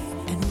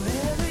 And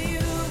wherever you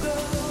go,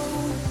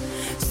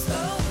 so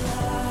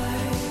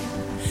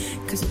light.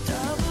 'Cause a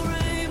double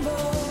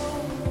rainbow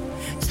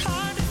is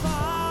hard to find.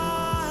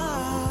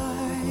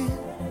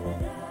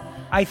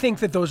 I think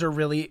that those are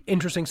really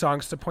interesting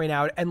songs to point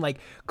out and like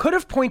could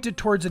have pointed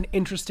towards an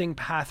interesting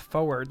path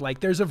forward. Like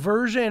there's a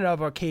version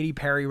of a Katy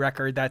Perry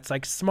record that's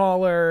like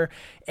smaller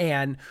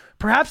and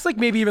perhaps like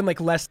maybe even like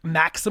less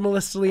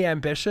maximalistically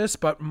ambitious,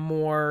 but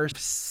more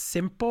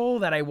simple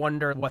that I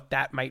wonder what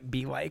that might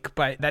be like,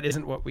 but that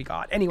isn't what we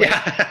got. Anyway,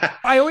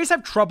 I always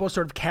have trouble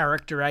sort of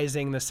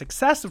characterizing the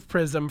success of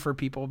Prism for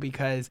people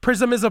because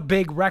Prism is a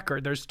big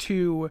record. There's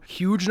two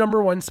huge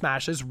 #1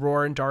 smashes,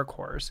 Roar and Dark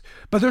Horse,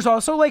 but there's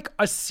also like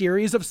a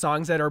series of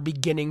songs that are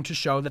beginning to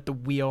show that the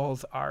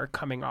wheels are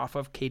coming off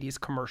of Katy's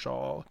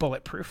commercial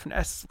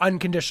bulletproofness.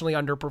 Unconditionally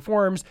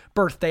underperforms,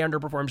 Birthday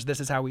underperforms, This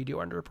Is How We Do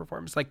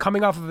underperforms. Like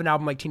coming off of an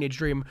album like Teenage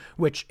Dream,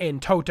 which in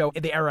Toto,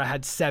 the era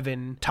had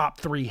 7 top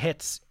 3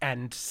 hits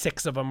and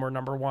 6 of them were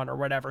 #1 or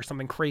whatever,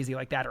 something crazy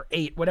like that, or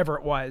 8, whatever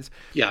it was.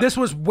 Yeah. This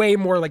was way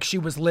more like she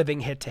was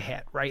living hit to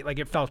hit, right? Like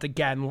it felt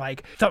again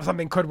like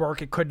something could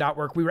work, it could not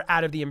work. We were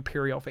out of the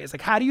Imperial phase.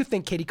 Like how do you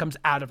think Katy comes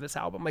out of this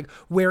album? Like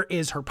where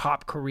is her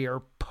pop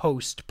career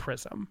post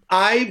Prism?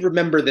 I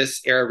remember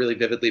this era really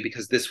vividly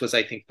because this was,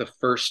 I think, the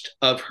first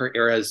of her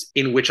eras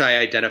in which I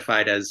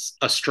identified as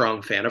a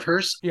strong fan of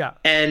hers. Yeah.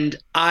 And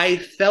I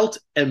felt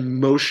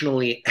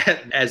emotionally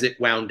as it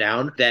wound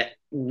down that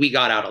we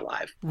got out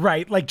alive.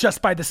 Right, like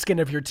just by the skin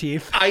of your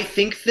teeth. I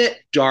think that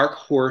Dark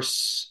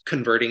Horse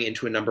converting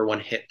into a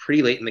 #1 hit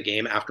pretty late in the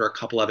game after a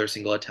couple other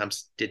single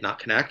attempts did not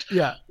connect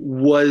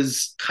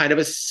was kind of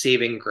a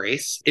saving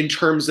grace in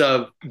terms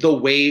of the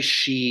way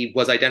she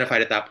was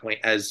identified at that point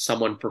as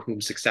someone for whom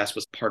success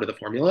was part of the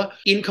formula.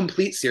 In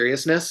complete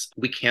seriousness,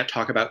 we can't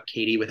talk about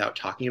Katy without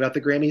talking about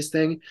the Grammys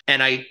thing.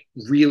 And I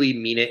really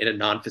mean it in a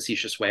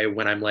non-facetious way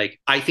when I'm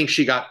like, I think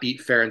she got beat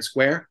fair and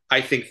square.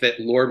 I think that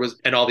Lorde was,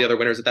 and all the other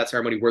winners at that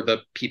ceremony were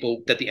the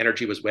people that the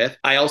energy was with.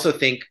 I also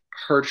think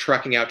her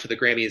trucking out to the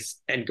Grammys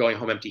and going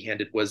home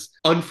empty-handed was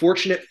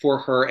unfortunate for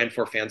her and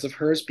for fans of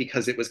hers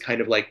because it was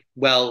kind of like,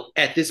 well,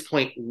 at this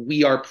point,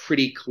 we are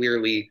pretty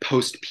clearly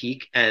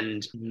post-peak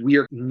and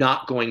we're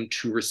not going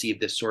to receive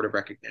this sort of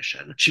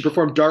recognition. She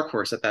performed Dark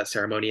Horse at that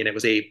ceremony and it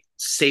was a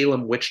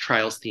Salem witch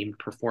trials themed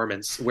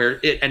performance where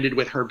it ended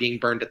with her being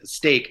burned at the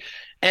stake.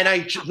 And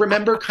I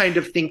remember kind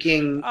of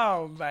thinking,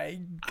 oh my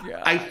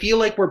God. I feel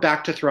like we're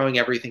back to throwing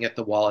everything at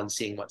the wall and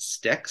seeing what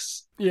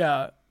sticks.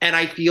 Yeah. And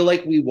I feel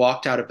like we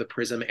walked out of the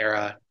Prism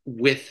era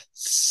with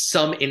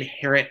some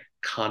inherent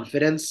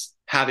confidence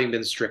having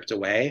been stripped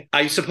away.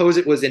 I suppose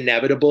it was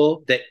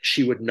inevitable that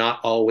she would not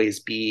always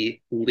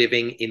be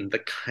living in the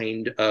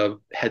kind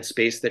of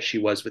headspace that she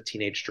was with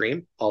Teenage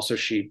Dream. Also,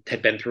 she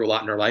had been through a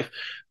lot in her life.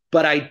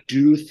 But I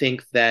do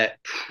think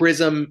that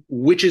Prism,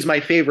 which is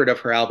my favorite of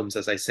her albums,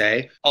 as I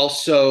say,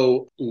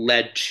 also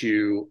led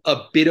to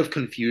a bit of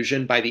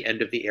confusion by the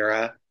end of the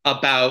era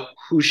about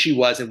who she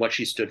was and what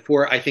she stood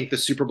for. I think the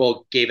Super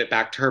Bowl gave it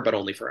back to her, but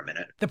only for a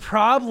minute. The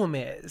problem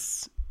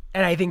is,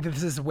 and I think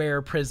this is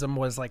where Prism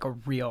was like a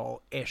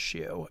real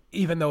issue,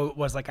 even though it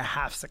was like a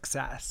half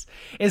success,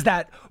 is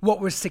that what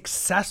was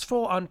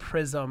successful on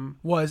Prism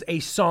was a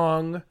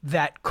song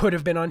that could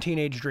have been on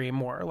Teenage Dream,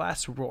 more or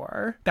less,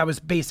 Roar, that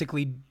was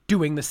basically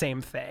doing the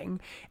same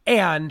thing,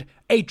 and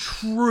a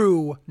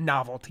true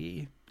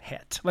novelty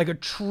hit, like a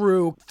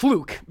true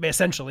fluke,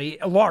 essentially,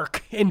 a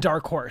lark in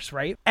Dark Horse,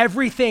 right?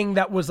 Everything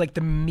that was like the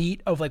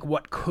meat of like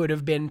what could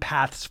have been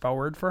paths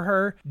forward for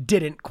her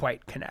didn't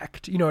quite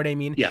connect. You know what I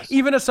mean? Yes.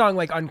 Even a song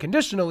like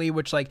Unconditionally,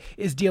 which like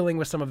is dealing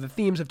with some of the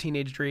themes of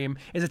Teenage Dream,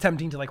 is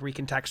attempting to like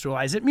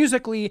recontextualize it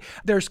musically.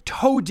 There's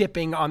toe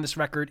dipping on this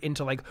record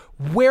into like,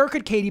 where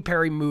could Katy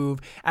Perry move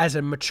as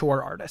a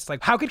mature artist?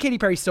 Like, how could Katy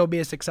Perry still be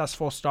a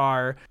successful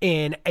star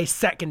in a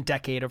second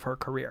decade of her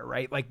career,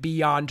 right? Like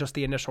beyond just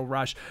the initial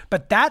rush.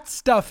 But that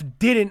stuff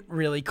didn't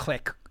really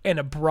click in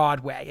a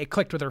broad way. It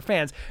clicked with her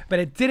fans, but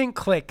it didn't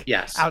click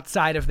Yes.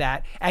 outside of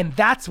that. And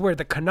that's where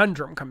the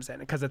conundrum comes in,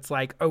 because it's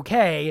like,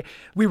 okay,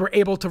 we were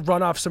able to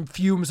run off some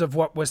fumes of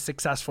what was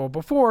successful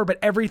before, but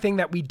everything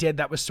that we did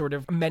that was sort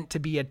of meant to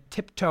be a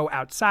tiptoe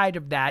outside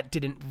of that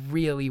didn't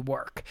really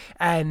work.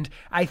 And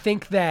I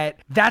think that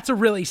that's a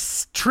really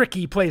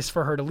tricky place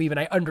for her to leave. And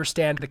I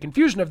understand the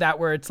confusion of that,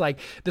 where it's like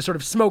the sort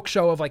of smoke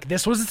show of like,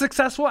 this was a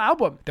successful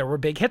album. There were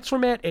big hits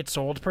from it. It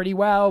sold pretty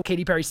well.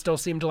 Katy Perry still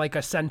seemed like a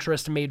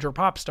centrist major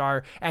pop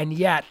star. And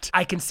yet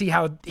I can see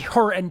how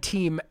her and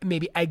team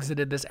maybe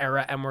exited this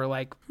era and were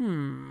like,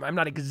 I'm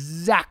not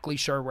exactly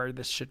sure where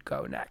this should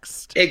go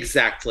next.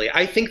 Exactly.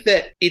 I think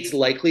that it's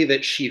likely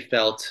that she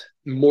felt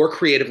more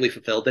creatively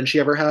fulfilled than she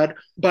ever had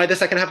by the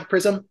second half of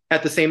Prism.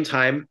 At the same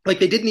time, like,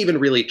 they didn't even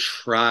really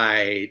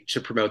try to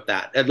promote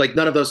that. And like,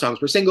 none of those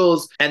songs were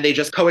singles, and they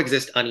just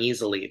coexist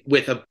uneasily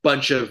with a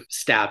bunch of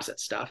stabs at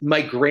stuff.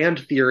 My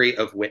grand theory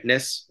of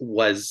Witness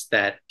was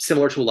that,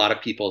 similar to a lot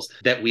of people's,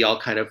 that we all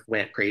kind of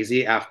went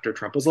crazy after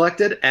Trump was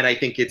elected. And I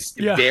think it's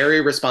very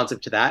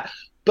responsive to that.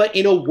 But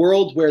in a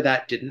world where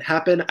that didn't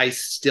happen, I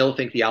still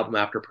think the album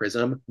after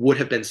Prism would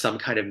have been some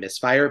kind of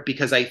misfire,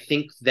 because I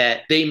think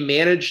that they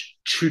managed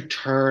to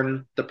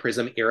turn the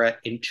Prism era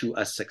into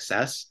a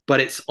success,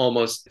 but it's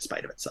almost in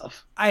spite of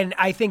itself. And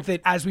I think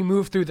that as we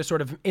move through the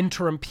sort of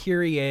interim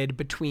period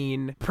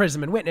between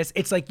Prism and Witness,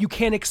 it's like you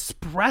can't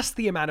express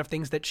the amount of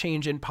things that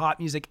change in pop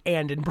music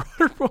and in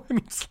broader world. I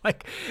mean, it's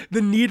like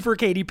the need for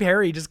Katy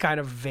Perry just kind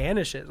of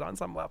vanishes on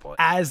some level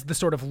as the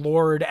sort of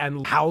Lorde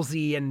and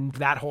Halsey and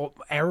that whole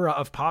era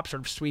of pop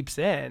sort of sweeps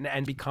in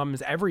and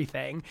becomes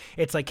everything.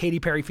 It's like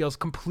Katy Perry feels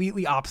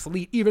completely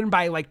obsolete even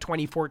by like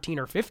 2014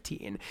 or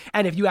 15.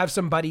 And if you have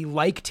somebody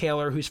like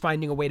Taylor who's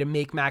finding a way to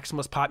make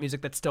maximalist pop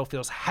music that still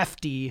feels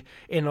hefty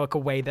in like a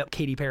way that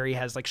Katy Perry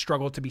has like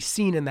struggled to be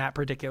seen in that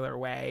particular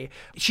way,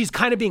 she's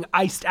kind of being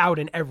iced out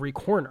in every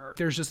corner.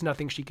 There's just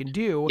nothing she can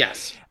do.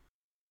 Yes.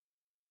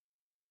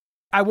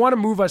 I want to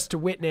move us to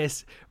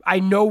Witness.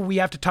 I know we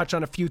have to touch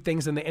on a few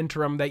things in the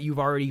interim that you've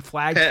already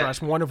flagged for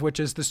us, one of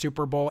which is the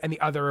Super Bowl and the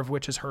other of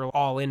which is her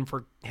all in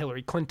for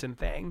Hillary Clinton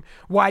thing.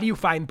 Why do you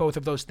find both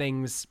of those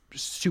things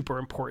super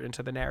important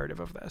to the narrative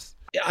of this?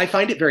 I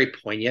find it very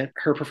poignant,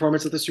 her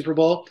performance at the Super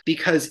Bowl,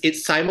 because it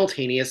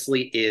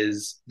simultaneously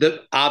is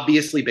the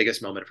obviously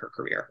biggest moment of her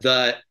career.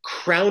 The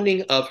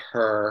crowning of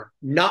her,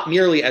 not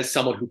merely as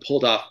someone who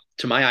pulled off,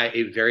 to my eye,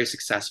 a very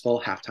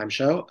successful halftime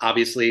show.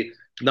 Obviously,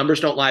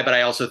 numbers don't lie, but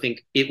I also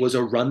think it was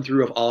a run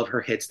through of all of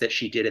her hits that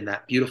she did in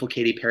that beautiful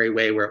Katy Perry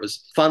way, where it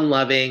was fun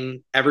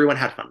loving. Everyone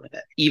had fun with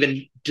it.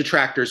 Even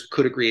detractors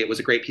could agree it was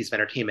a great piece of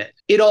entertainment.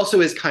 It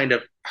also is kind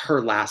of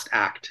her last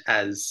act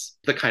as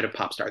the kind of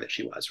pop star that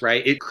she was,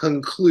 right? It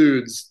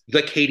concludes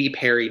the Katy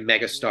Perry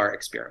megastar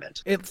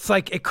experiment. It's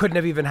like it couldn't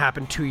have even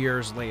happened 2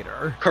 years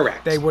later.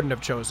 Correct. They wouldn't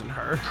have chosen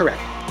her.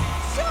 Correct.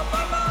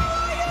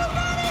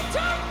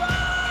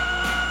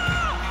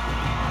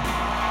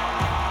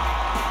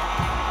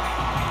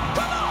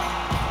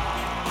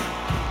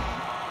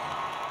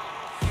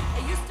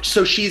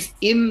 So she's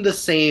in the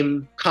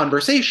same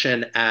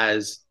conversation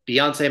as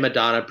Beyonce,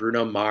 Madonna,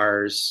 Bruno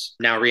Mars,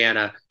 now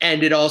Rihanna.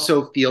 And it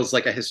also feels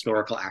like a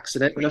historical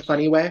accident in a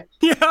funny way.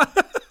 Yeah,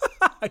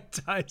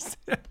 it does.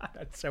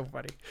 That's so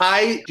funny.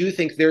 I do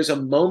think there's a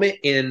moment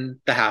in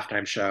the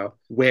halftime show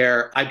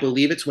where I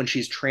believe it's when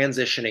she's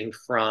transitioning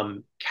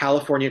from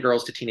California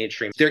Girls to Teenage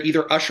Dream. They're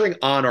either ushering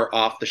on or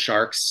off the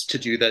Sharks I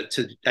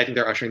think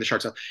they're ushering the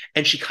Sharks on.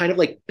 And she kind of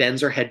like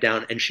bends her head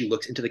down and she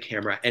looks into the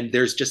camera. And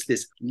there's just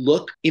this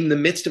look in the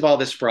midst of all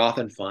this froth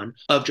and fun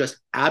of just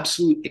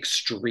absolute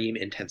extreme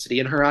intensity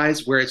in her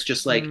eyes, where it's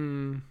just like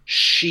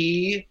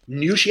she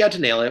knew she had to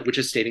nail it, which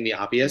is stating the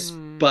obvious,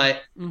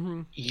 but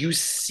you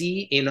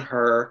see in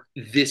her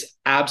this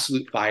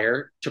absolute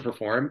fire to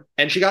perform.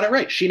 And she got it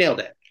right. She nailed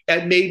it.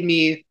 It made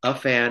me, a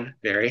fan,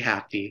 very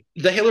happy.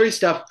 The Hillary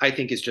stuff, I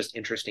think, is just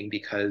interesting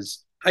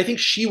because I think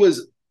she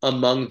was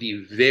among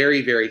the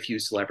very, very few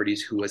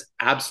celebrities who was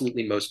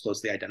absolutely most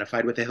closely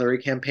identified with the Hillary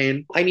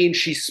campaign. I mean,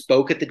 she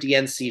spoke at the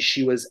DNC.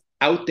 She was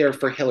out there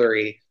for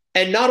Hillary.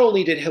 And not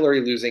only did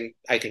Hillary losing,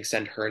 I think,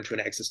 send her into an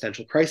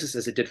existential crisis,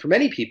 as it did for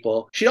many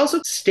people, she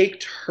also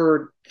staked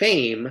her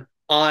fame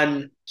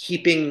on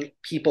keeping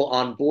people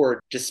on board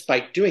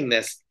despite doing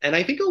this. And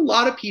I think a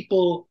lot of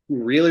people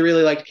who really,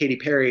 really liked Katy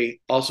Perry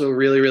also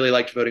really, really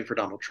liked voting for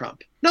Donald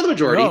Trump. Not the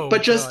majority,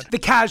 but just the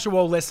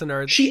casual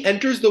listener. She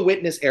enters the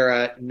Witness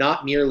era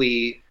not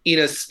merely in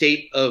a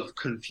state of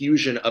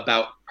confusion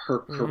about her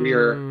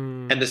career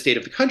and the state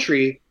of the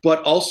country,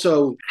 but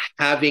also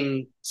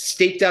having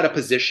staked out a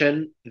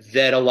position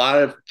that a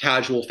lot of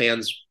casual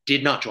fans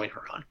did not join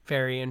her on.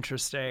 Very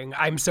interesting.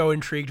 I'm so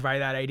intrigued by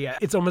that idea.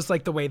 It's almost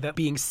like the way that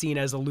being seen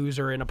as a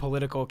loser in a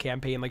political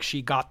campaign, like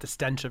she got the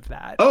stench of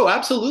that. Oh,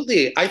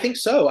 absolutely. I think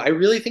so. I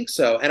really think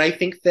so. And I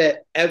think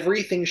that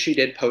everything she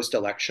did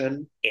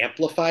post-election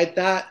amplified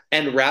that.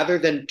 And rather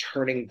than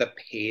turning the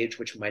page,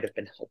 which might have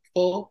been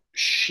helpful,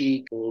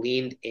 she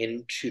leaned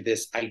into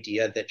this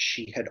idea that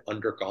she had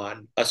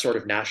undergone a sort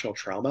of national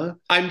trauma.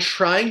 I I'm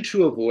trying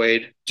to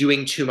avoid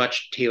doing too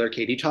much Taylor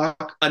Katy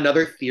talk.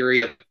 Another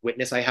theory of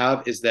Witness I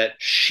have is that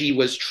she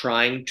was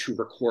trying to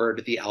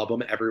record the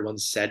album everyone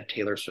said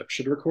Taylor Swift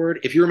should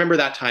record. If you remember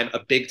that time, a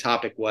big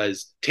topic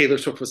was Taylor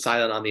Swift was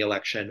silent on the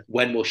election.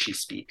 When will she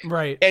speak?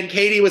 Right. And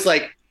Katy was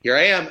like, here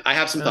I am. I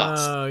have some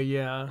thoughts. Oh,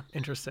 yeah.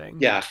 Interesting.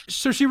 Yeah.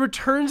 So she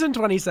returns in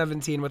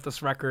 2017 with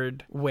this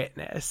record,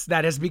 Witness,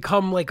 that has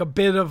become like a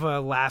bit of a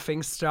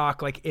laughing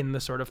stock, like in the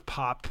sort of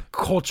pop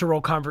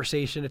cultural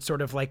conversation. It's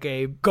sort of like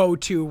a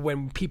go-to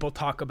when people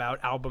talk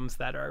about albums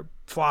that are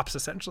flops,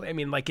 essentially. I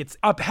mean, like it's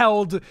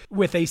upheld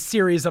with a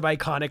series of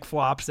iconic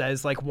flops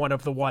as like one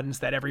of the ones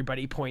that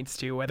everybody points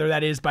to, whether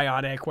that is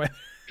Bionic,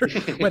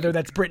 whether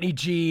that's Britney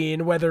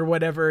Jean, whether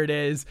whatever it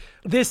is.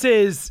 This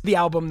is the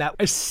album that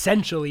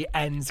essentially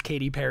ends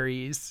Katy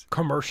Perry's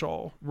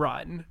commercial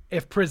run.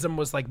 If Prism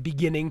was like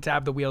beginning to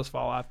have the wheels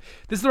fall off,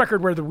 this is the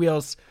record where the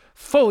wheels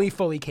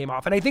fully came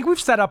off. And I think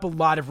we've set up a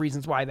lot of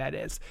reasons why that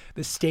is.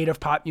 The state of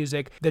pop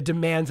music, the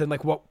demands and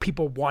like what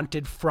people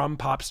wanted from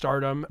pop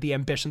stardom, the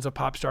ambitions of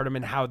pop stardom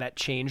and how that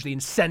changed, the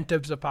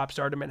incentives of pop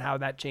stardom and how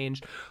that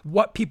changed,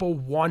 what people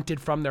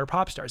wanted from their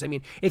pop stars. I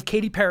mean, if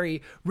Katy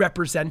Perry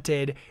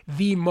represented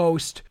the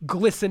most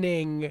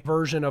glistening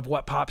version of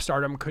what pop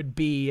stardom could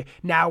be,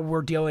 now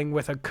we're dealing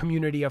with a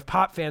community of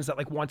pop fans that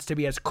like wants to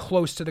be as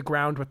close to the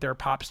ground with their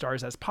pop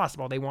stars as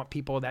possible. They want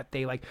people that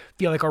they like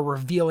feel like are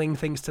revealing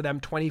things to them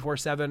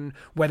 24/7,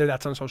 whether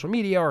that's on social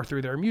media or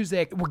through their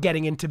music. We're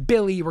getting into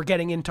Billy, we're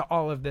getting into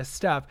all of this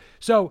stuff.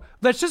 So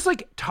let's just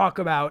like talk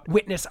about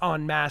Witness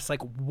en masse.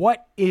 Like,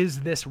 what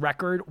is this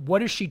record?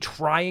 What is she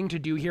trying to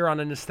do here on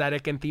an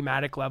aesthetic and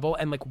thematic level?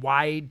 And like,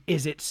 why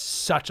is it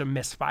such a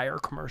misfire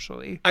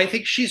commercially? I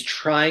think she's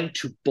trying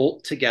to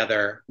bolt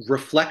together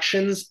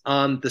reflections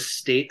on the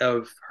state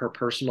of her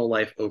personal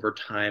life over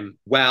time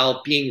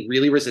while being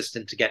really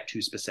resistant to get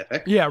too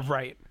specific. Yeah,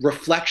 right.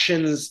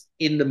 Reflections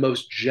in the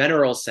most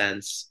general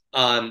sense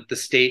on the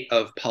state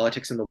of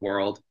politics in the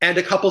world, and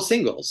a couple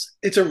singles.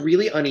 It's a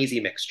really uneasy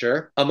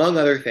mixture. Among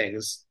other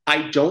things,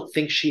 I don't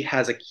think she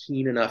has a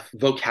keen enough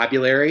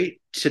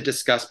vocabulary to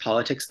discuss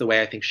politics the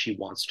way I think she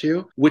wants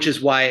to, which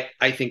is why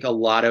I think a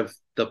lot of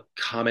the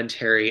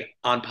commentary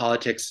on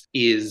politics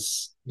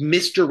is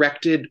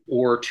misdirected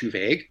or too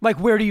vague. Like,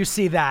 where do you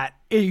see that?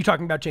 Are you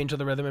talking about Change of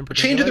the Rhythm in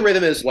particular? Change of the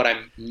Rhythm is what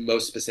I'm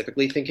most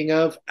specifically thinking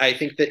of. I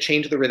think that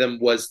Change of the Rhythm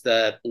was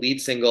the lead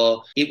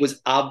single. It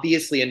was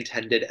obviously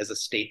intended as a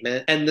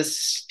statement. And the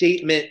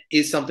statement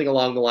is something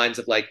along the lines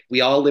of like,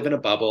 we all live in a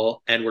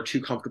bubble and we're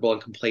too comfortable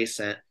and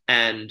complacent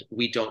and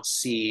we don't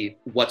see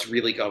what's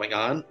really going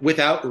on,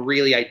 without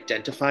really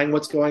identifying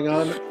what's going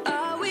on.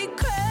 Are we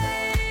crazy?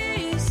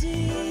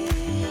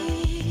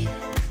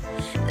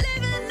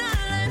 Living our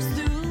lives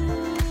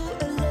through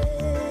a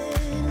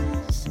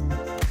lens.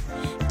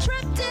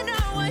 Trapped in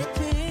our white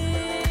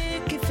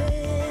picket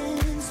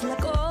fence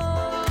like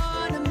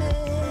ornaments.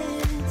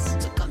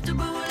 So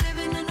comfortable we're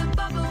living in a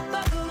bubble.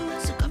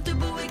 So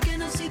comfortable we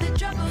cannot see the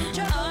trouble.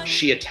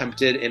 She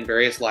attempted in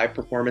various live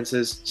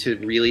performances to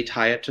really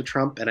tie it to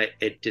Trump, and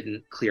it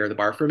didn't clear the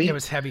bar for me. It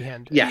was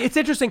heavy-handed. Yeah. It's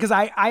interesting because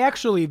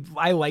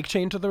I like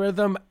Change of the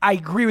Rhythm. I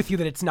agree with you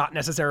that it's not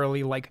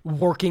necessarily like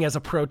working as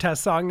a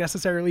protest song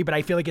necessarily, but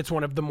I feel like it's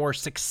one of the more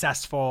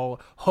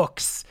successful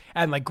hooks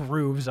and like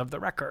grooves of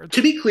the record.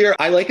 To be clear,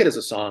 I like it as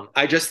a song.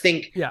 I just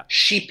think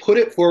she put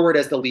it forward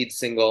as the lead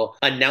single,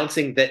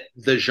 announcing that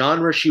the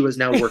genre she was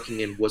now working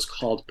in was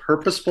called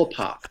purposeful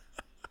pop.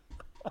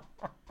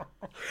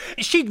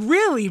 She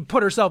really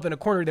put herself in a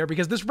corner there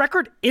because this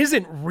record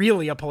isn't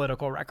really a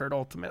political record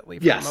ultimately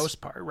for the most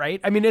part,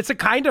 right? I mean, it's a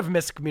kind of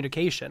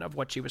miscommunication of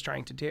what she was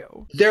trying to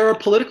do. There are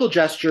political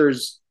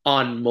gestures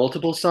on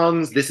multiple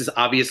songs. This is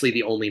obviously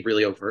the only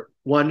really overt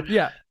one.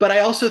 Yeah. But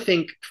I also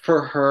think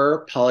for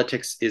her,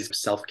 politics is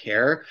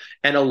self-care.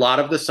 And a lot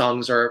of the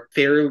songs are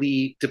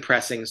fairly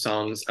depressing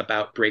songs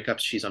about breakups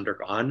she's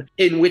undergone,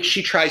 in which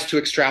she tries to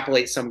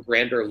extrapolate some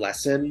grander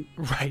lesson.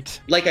 Right.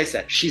 Like I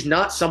said, she's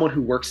not someone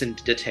who works in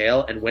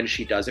detail. And when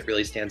she does, it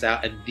really stands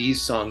out. And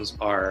these songs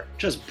are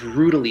just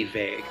brutally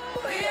vague.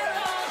 We're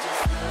all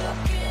just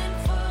looking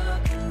for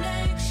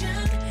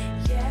connection.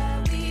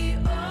 Yeah, we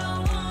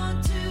all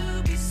want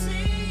to be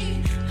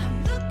seen.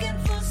 I'm looking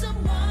for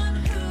someone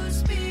who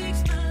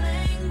speaks my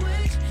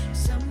language.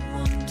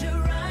 Someone to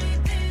write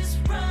this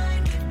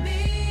rhyme with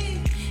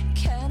me.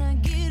 Can I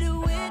get a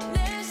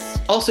witness?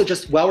 Also,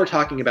 just while we're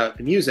talking about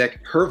the music,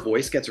 her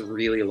voice gets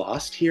really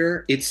lost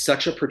here. It's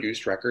such a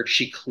produced record.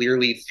 She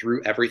clearly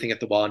threw everything at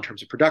the wall in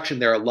terms of production.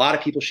 There are a lot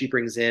of people she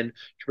brings in.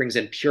 She brings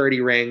in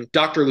Purity Ring.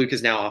 Dr. Luke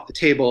is now off the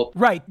table.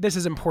 Right. This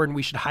is important.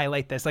 We should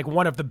highlight this. Like,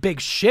 one of the big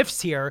shifts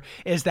here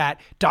is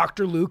that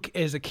Dr. Luke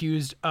is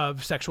accused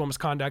of sexual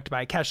misconduct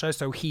by Kesha,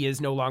 so he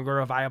is no longer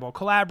a viable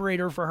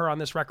collaborator for her on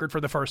this record for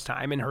the first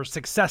time in her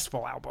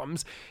successful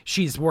albums.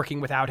 She's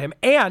working without him.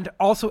 And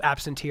also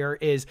absent here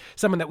is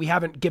someone that we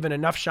haven't given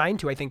enough shine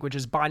to, I think, which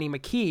is Bonnie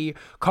McKee,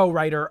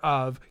 co-writer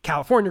of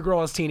California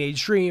Girls,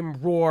 Teenage Dream,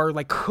 Roar,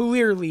 like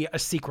clearly a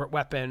secret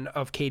weapon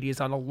of Katy's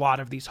on a lot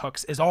of these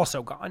hooks is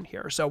also gone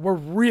here. So we're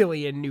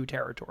really in new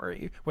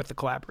territory with the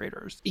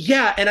collaborators.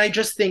 Yeah, and I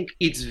just think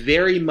it's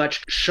very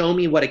much show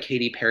me what a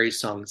Katy Perry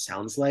song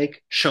sounds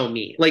like. Show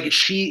me. Like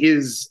she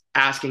is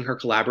asking her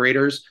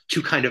collaborators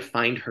to kind of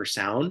find her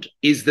sound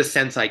is the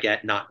sense I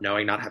get, not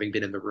knowing, not having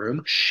been in the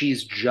room.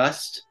 She's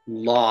just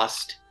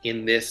lost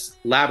in this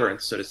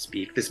labyrinth, so to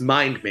speak, this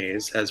mind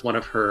maze, as one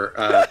of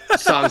her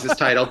songs is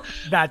titled.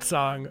 That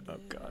song, oh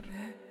God.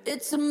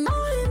 It's a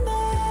mind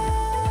maze.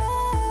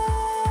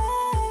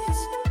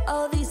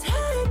 All these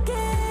head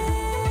games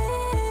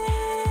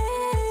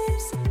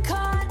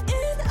caught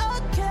in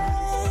a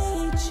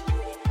cage,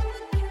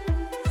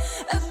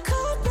 a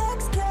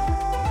complex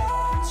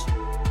cage.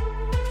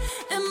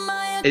 Am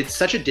I It's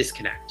such a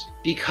disconnect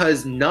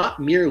because not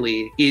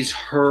merely is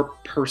her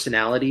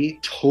personality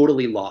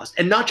totally lost,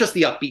 and not just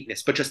the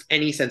upbeatness, but just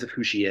any sense of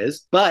who she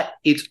is, but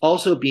it's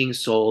also being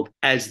sold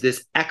as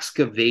this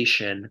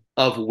excavation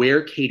of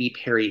where Katy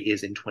Perry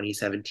is in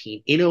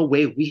 2017 in a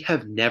way we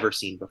have never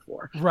seen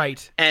before.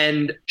 Right.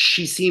 And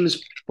she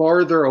seems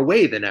farther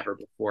away than ever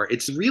before.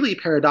 It's really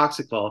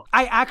paradoxical.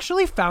 I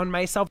actually found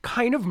myself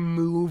kind of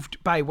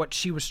moved by what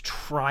she was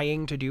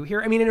trying to do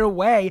here. I mean, in a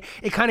way,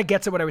 it kind of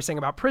gets at what I was saying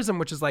about Prism,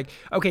 which is like,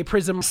 okay,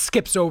 Prism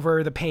skips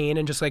over the pain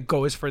and just like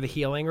goes for the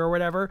healing or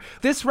whatever.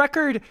 This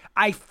record,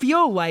 I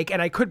feel like,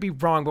 and I could be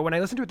wrong, but when I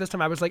listened to it this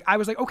time, I was like,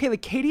 okay,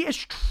 like Katy is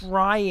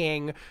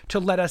trying to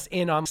let us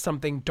in on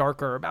something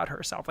darker about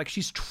herself. Like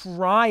she's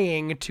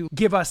trying to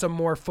give us a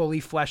more fully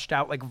fleshed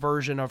out like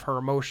version of her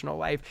emotional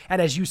life.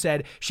 And as you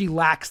said, she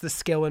lacks the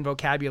skill and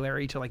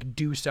vocabulary to like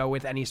do so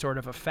with any sort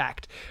of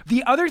effect.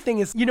 The other thing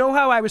is, you know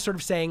how I was sort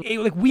of saying,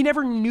 like we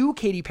never knew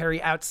Katy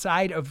Perry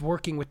outside of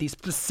working with these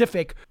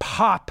specific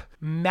pop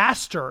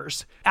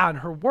masters on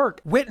her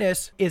work.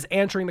 Witness is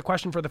answering the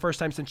question for the first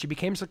time since she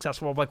became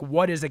successful of like,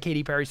 what is a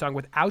Katy Perry song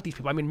without these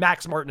people? I mean,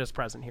 Max Martin is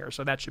present here,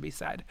 so that should be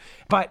said.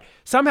 But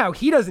somehow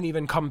he doesn't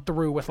even come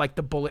through with like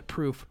the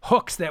bulletproof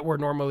hooks that we're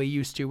normally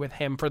used to with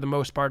him for the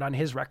most part on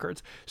his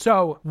records.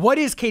 So what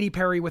is Katy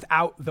Perry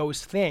without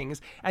those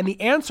things? And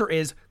the answer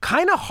is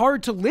kind of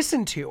hard to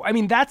listen to. I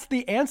mean, that's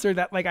the answer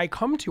that like I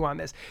come to on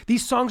this.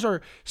 These songs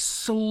are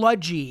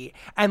sludgy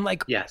and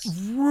like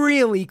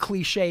really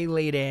cliche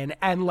laden,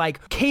 and like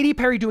Katy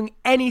Perry doing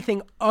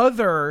anything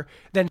other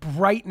than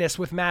brightness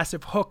with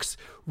massive hooks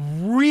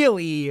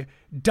really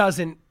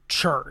doesn't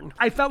churn.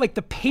 I felt like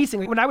the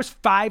pacing, like when I was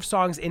 5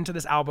 songs into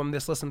this album,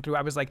 this listen through,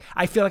 I was like,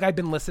 I feel like I've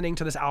been listening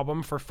to this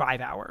album for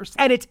 5 hours.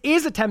 And it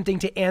is attempting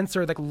to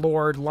answer like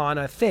Lord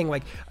Lana thing.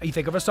 Like you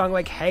think of a song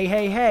like Hey,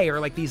 Hey, Hey,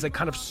 or like these like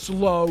kind of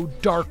slow,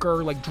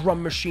 darker, like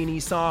drum machine-y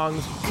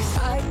songs. 'Cause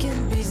I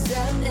can be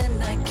zen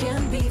and I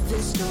can be the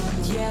storm.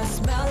 Yeah,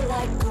 smell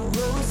like a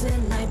rose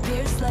and I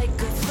pierce like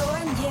a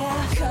thorn.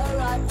 Yeah,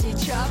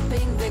 karate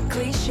chopping the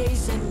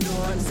cliches and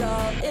norms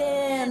all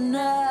in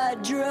a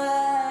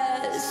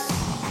dress.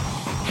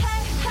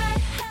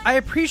 I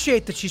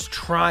appreciate that she's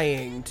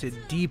trying to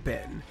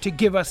deepen, to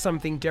give us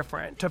something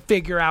different, to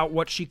figure out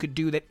what she could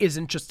do that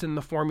isn't just in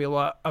the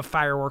formula of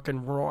Firework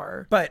and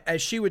Roar. But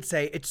as she would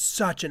say, it's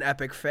such an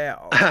epic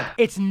fail.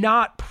 It's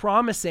not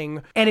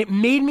promising. And it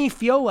made me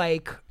feel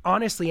like,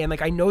 honestly, and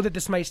like I know that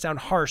this might sound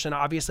harsh, and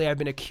obviously I've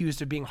been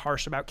accused of being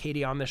harsh about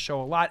Katy on this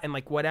show a lot and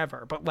like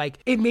whatever, but like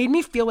it made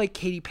me feel like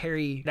Katy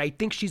Perry, I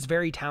think she's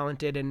very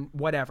talented and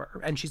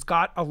whatever, and she's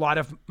got a lot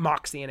of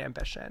moxie and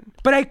ambition.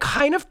 But I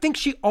kind of think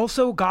she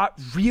also got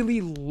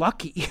really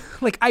lucky.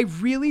 Like I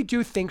really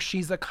do think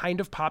she's the kind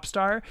of pop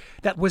star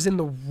that was in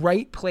the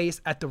right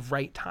place at the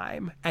right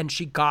time, and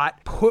she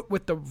got put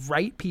with the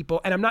right people.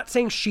 And I'm not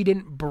saying she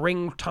didn't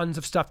bring tons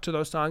of stuff to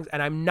those songs,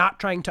 and I'm not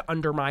trying to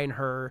undermine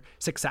her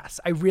success.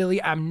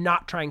 I'm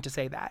not trying to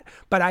say that.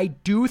 But I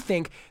do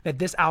think that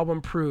this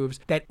album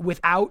proves that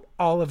without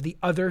all of the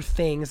other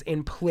things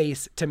in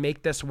place to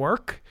make this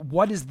work,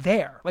 what is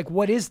there? Like,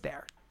 what is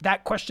there?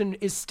 That question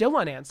is still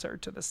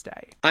unanswered to this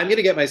day. I'm going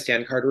to get my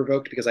stand card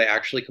revoked because I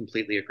actually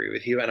completely agree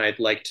with you. And I'd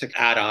like to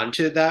add on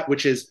to that,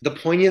 which is the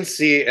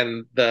poignancy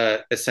and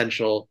the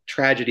essential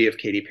tragedy of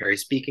Katy Perry,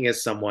 speaking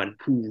as someone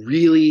who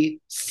really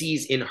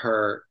sees in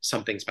her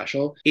something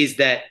special, is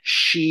that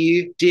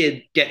she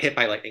did get hit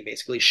by lightning,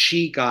 basically.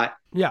 She got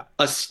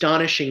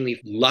astonishingly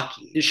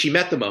lucky. She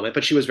met the moment,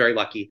 but she was very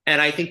lucky.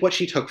 And I think what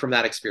she took from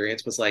that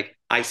experience was like,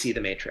 I see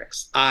the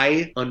Matrix.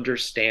 I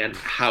understand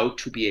how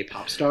to be a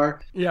pop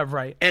star. Yeah,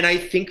 right. And I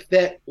think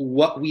that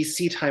what we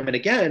see time and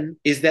again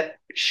is that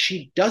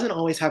she doesn't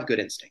always have good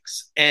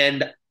instincts.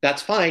 And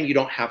that's fine. You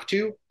don't have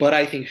to. But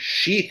I think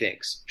she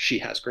thinks she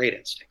has great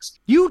instincts.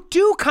 You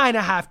do kind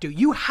of have to.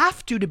 You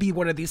have to be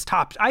one of these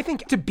tops. I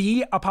think to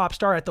be a pop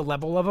star at the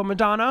level of a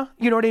Madonna,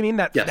 you know what I mean?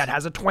 That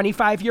has a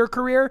 25-year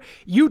career,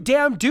 you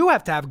damn do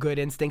have to have good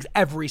instincts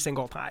every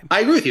single time. I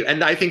agree with you.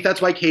 And I think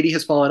that's why Katy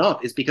has fallen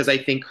off, is because I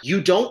think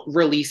you don't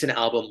release an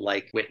album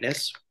like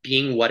Witness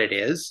being what it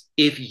is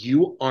if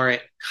you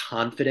aren't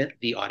confident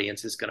the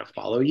audience is going to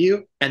follow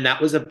you. And that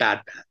was a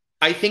bad bet.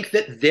 I think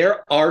that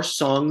there are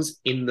songs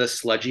in the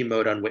sludgy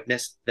mode on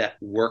Witness that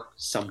work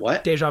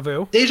somewhat. Deja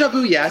Vu. Deja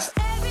Vu, yes.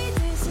 Every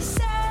day's the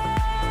same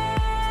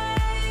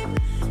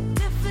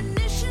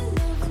definition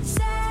of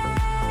insane.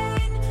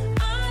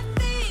 I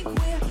think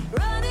we're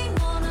running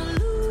on a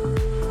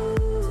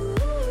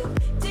loop.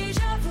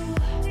 Deja vu.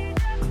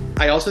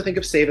 I also think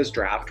of Save as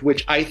Draft,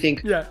 which I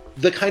think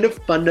the kind of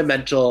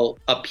fundamental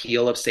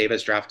appeal of Save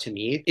as Draft to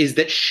me is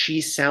that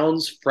she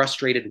sounds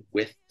frustrated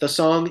with the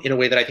song in a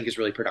way that I think is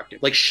really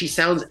productive. Like, she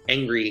sounds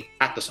angry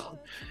at the song.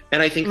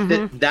 And I think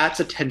that that's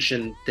a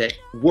tension that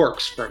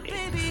works for me.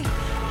 Baby,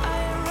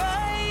 I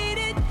write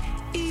it,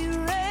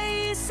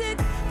 erase it,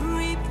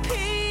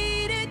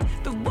 repeat it.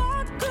 But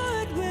what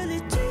good will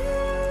it do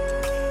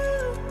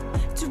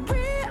to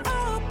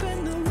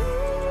reopen the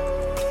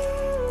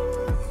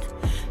wound?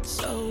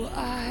 So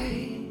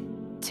I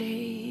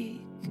take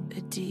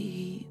a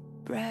deep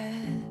breath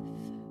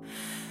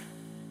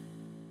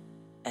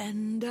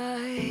and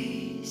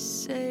I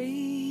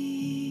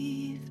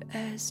save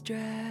as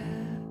draft.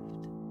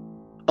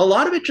 A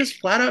lot of it just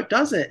flat out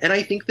doesn't. And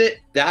I think that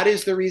that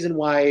is the reason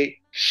why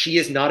she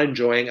is not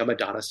enjoying a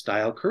Madonna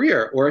style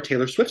career or a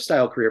Taylor Swift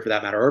style career for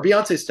that matter, or a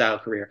Beyonce style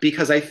career,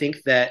 because I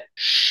think that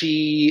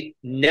she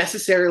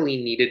necessarily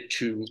needed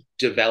to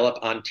develop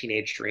on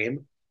Teenage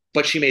Dream,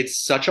 but she made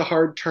such a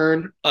hard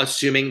turn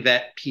assuming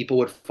that people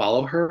would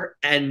follow her,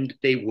 and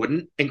they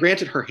wouldn't. And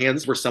granted, her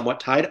hands were somewhat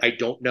tied. I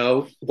don't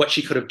know what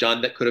she could have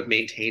done that could have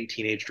maintained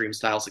Teenage Dream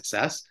style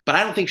success, but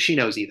I don't think she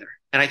knows either.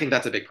 And I think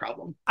that's a big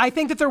problem. I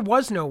think that there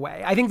was no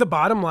way. I think the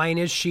bottom line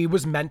is she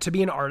was meant to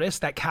be an artist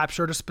that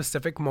captured a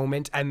specific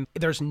moment, and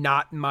there's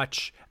not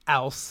much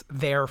else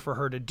there for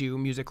her to do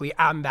musically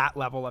on that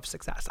level of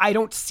success. I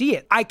don't see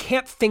it. I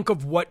can't think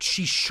of what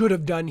she should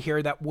have done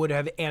here that would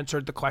have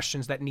answered the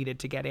questions that needed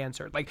to get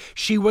answered. Like,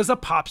 she was a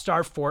pop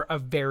star for a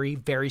very,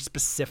 very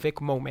specific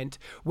moment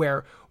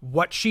where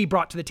what she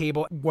brought to the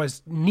table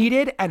was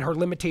needed and her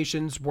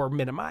limitations were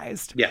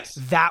minimized. Yes.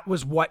 That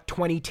was what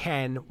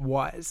 2010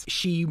 was.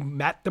 She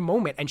met the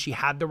moment and she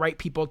had the right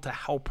people to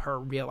help her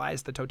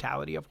realize the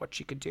totality of what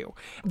she could do.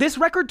 This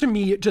record to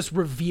me just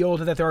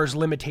revealed that there is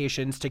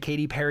limitations to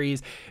Katy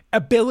Perry's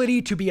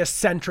ability to be a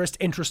centrist,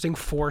 interesting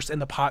force in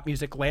the pop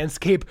music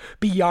landscape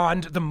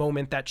beyond the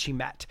moment that she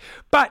met.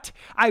 But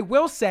I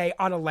will say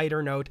on a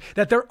lighter note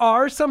that there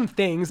are some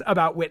things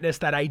about Witness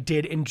that I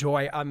did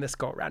enjoy on this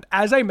go around.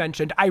 As I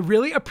mentioned, I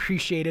really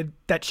appreciated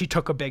that she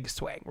took a big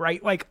swing,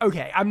 right? Like,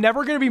 okay, I'm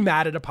never going to be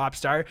mad at a pop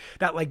star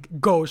that like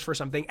goes for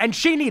something, and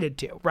she needed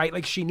to, right?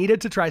 Like, she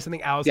needed to try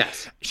something else.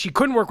 Yes. She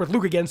couldn't work with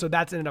Luke again, so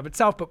that's in and of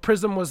itself, but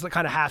Prism was the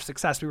kind of half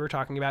success we were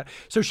talking about.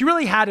 So she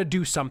really had to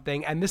do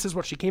something, and this is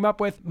what she came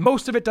up with.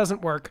 Most of it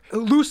doesn't work.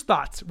 Loose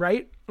thoughts,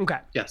 right? Okay.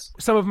 Yes.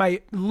 Some of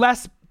my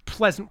less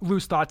pleasant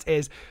loose thoughts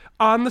is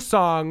on the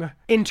song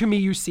Into Me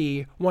You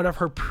See, one of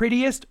her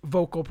prettiest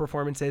vocal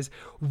performances.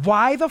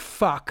 Why the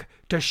fuck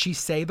does she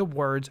say the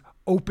words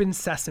open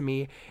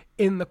sesame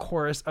in the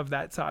chorus of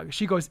that song?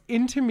 She goes,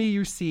 into me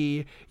you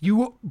see,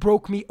 you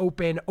broke me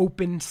open,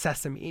 open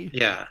sesame.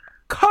 Yeah.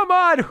 Come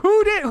on,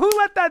 who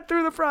let that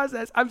through the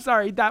process? I'm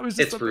sorry, that was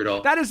just It's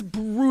brutal. That is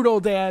brutal,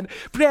 Dan.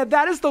 Dan,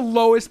 that is the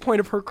lowest point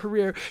of her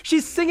career.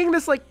 She's singing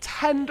this like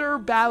tender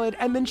ballad,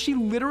 and then she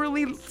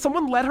literally,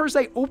 someone let her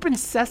say open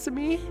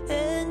sesame.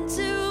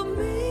 Into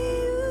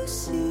me you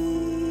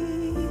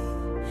see,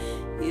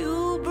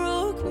 you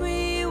broke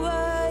me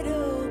wide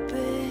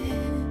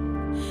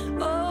open,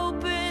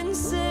 open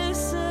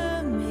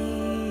sesame.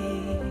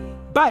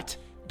 But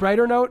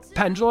brighter note,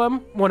 Pendulum,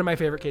 one of my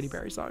favorite Katy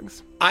Perry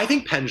songs. I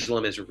think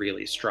Pendulum is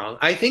really strong.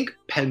 I think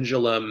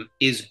Pendulum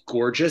is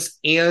gorgeous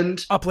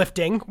and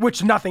Uplifting,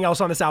 which nothing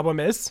else on this album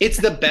is. it's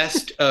the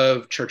best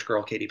of church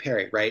girl Katy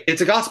Perry, right?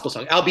 It's a gospel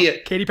song,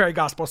 albeit Katy Perry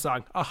gospel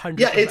song, 100%.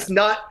 yeah, it's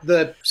not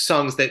the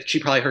songs that she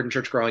probably heard in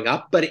church growing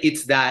up, but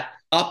it's that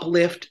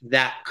uplift,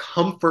 that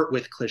comfort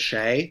with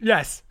cliche,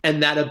 Yes.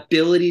 and that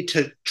ability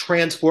to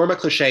transform a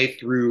cliche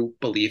through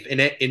belief in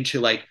it into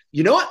like,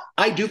 you know what?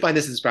 I do find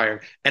this inspiring.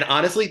 And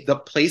honestly, the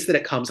place that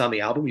it comes on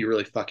the album, you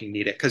really fucking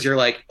need it. Because you're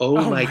like,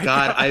 oh my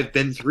God, I've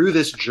been through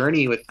this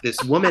journey with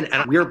this woman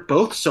and we're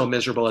both so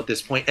miserable at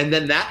this point. And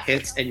then that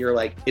hits and you're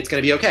like, it's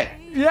going to be okay.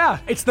 Yeah,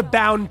 it's the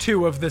bound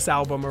to of this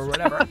album or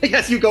whatever.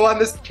 Yes, you go on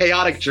this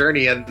chaotic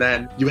journey and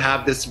then you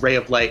have this ray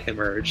of light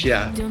emerge.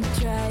 Yeah. Don't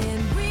try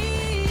and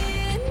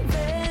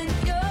reinvent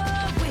your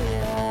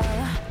wheel,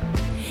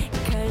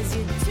 'cause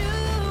you're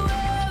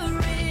too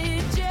original.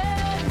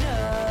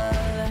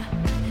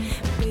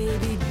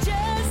 Baby,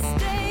 just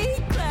stay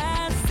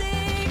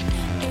classic.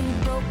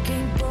 Ain't broke,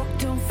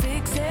 don't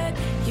fix it.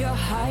 Your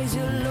highs,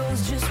 your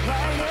lows, just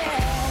ride it.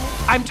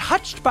 I'm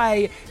touched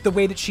by the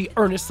way that she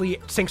earnestly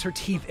sinks her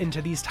teeth into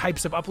these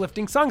types of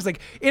uplifting songs. Like,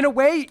 in a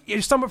way,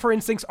 some of her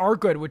instincts are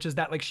good, which is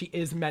that like she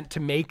is meant to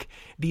make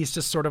these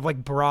just sort of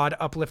like broad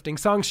uplifting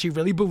songs. She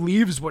really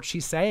believes what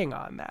she's saying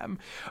on them.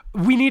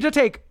 We need to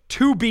take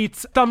 2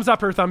 beats, thumbs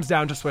up or thumbs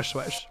down to Swish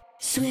Swish.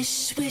 Swish,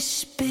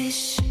 swish,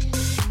 bish.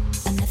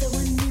 Another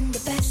one in the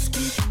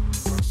basket.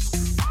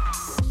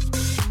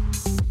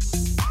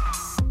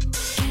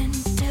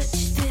 Can't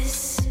touch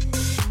this.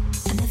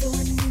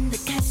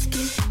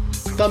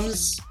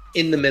 Thumbs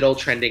in the middle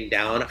trending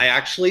down. I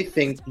actually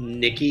think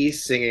Nikki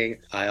singing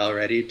I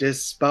Already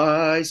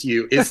Despise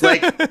You is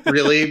like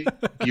really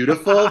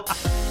beautiful.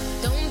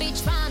 Don't be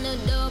trying to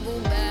double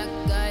back.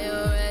 I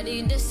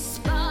already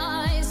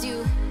despise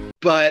you.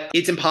 But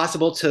it's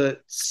impossible to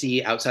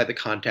see outside the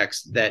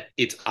context that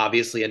it's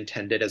obviously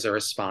intended as a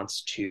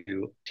response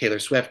to Taylor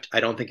Swift. I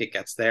don't think it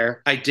gets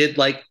there. I did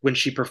like when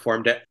she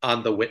performed it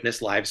on the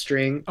Witness live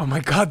stream. Oh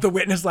my God, the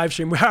Witness live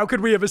stream. How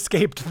could we have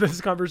escaped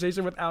this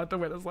conversation without the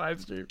Witness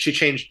live stream? She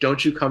changed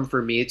Don't You Come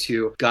For Me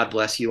to God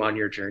Bless You on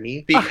Your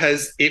Journey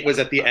because it was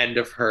at the end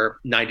of her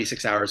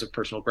 96 hours of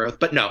personal growth.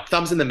 But no,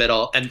 thumbs in the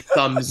middle and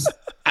thumbs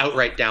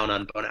outright down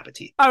on Bon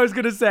Appetit. I was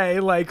going to say,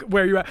 like,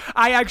 where you at?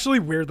 I actually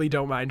weirdly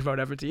don't mind Bon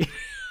Appetit.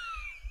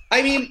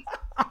 I mean,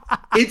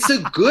 it's a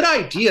good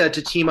idea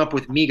to team up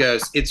with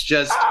Migos.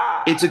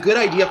 It's a good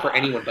idea for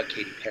anyone but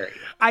Katy Perry.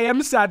 I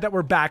am sad that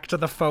we're back to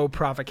the faux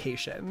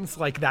provocations,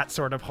 like that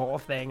sort of whole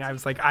thing. I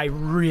was like, I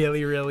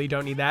really, really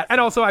don't need that.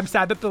 And also I'm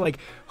sad that the like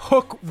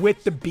hook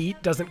with the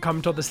beat doesn't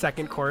come till the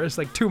second chorus,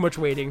 like too much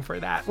waiting for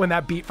that. When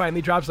that beat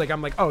finally drops, like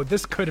I'm like, oh,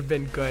 this could have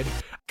been good.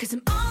 'Cause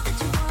I'm all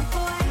that you want, boy.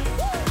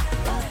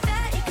 All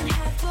that you can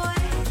have, boy.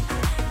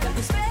 Got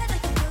me spread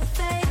like a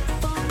buffet.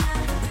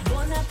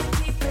 Bon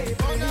appetit, baby.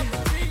 Bon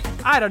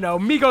appetit. I don't know.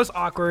 Migos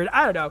awkward.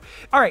 I don't know.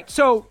 All right.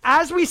 So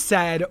as we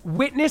said,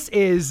 Witness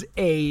is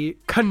a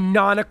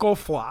canonical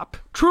flop.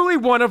 Truly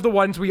one of the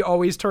ones we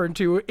always turn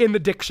to in the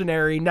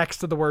dictionary next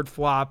to the word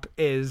flop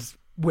is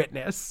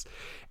Witness.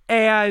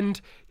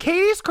 And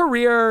Katy's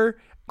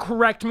career,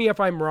 correct me if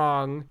I'm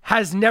wrong,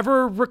 has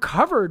never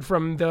recovered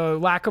from the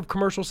lack of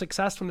commercial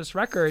success from this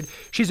record.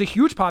 She's a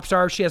huge pop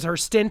star. She has her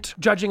stint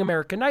judging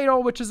American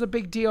Idol, which is a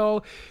big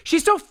deal. She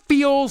still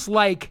feels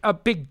like a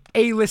big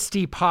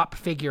A-listy pop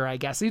figure, I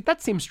guess.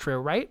 That seems true,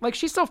 right? Like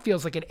she still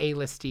feels like an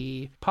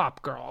A-listy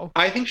pop girl.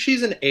 I think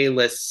she's an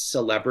A-list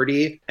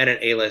celebrity and an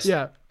A-list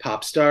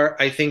pop star.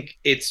 I think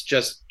it's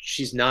just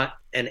she's not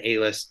an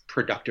A-list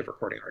productive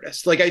recording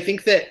artist. Like I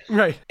think that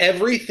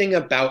everything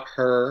about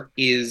her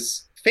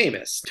is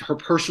famous. Her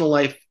personal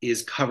life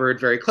is covered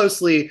very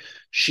closely.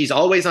 She's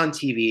always on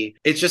TV.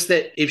 It's just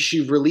that if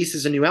she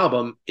releases a new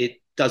album, it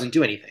doesn't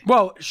do anything.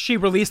 Well, she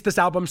released this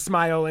album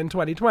Smile in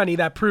 2020.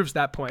 That proves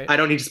that point. I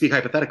don't need to speak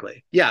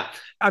hypothetically. Yeah.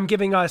 I'm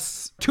giving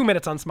us 2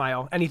 minutes on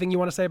Smile. Anything you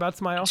want to say about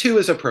Smile? 2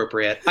 is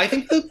appropriate. I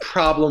think the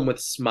problem with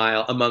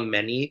Smile, among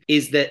many,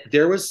 is that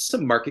there was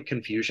some market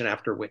confusion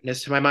after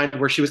Witness, to my mind,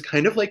 where she was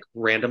kind of like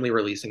randomly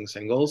releasing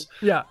singles.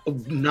 Yeah.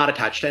 Not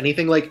attached to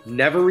anything. Like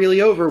Never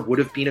Really Over would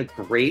have been a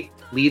great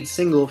lead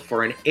single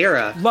for an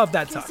era. Love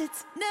that song.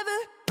 It's never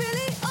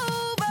really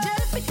over.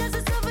 Just because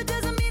it's over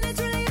doesn't mean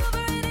it's really over.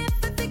 And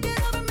if I think it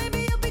over,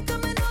 maybe you'll be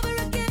coming over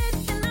again.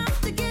 And I'll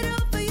have to get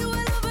over you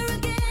all over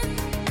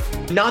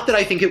again. Not that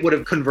I think it would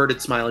have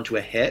converted Smile into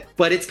a hit,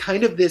 but it's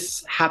kind of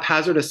this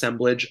haphazard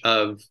assemblage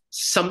of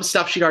some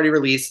stuff she'd already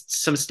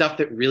released, some stuff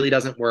that really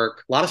doesn't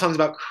work, a lot of songs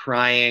about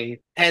crying.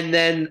 And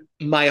then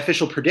my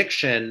official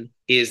prediction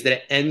is that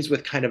it ends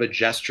with kind of a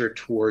gesture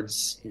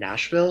towards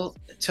Nashville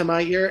to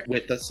my ear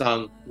with the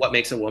song What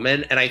Makes a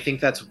Woman. And I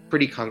think that's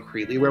pretty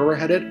concretely where we're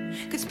headed.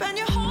 Could spend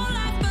your whole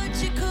life,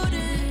 but you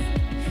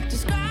couldn't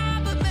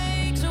describe what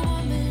makes a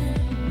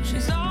woman.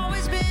 She's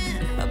always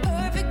been a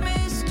perfect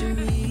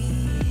mystery.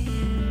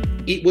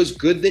 It was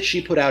good that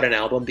she put out an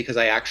album because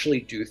I actually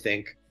do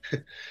think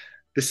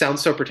this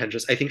sounds so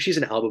pretentious. I think she's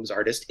an albums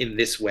artist in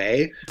this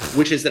way,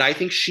 which is that I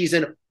think she's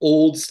an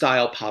old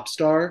style pop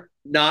star,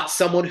 not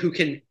someone who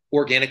can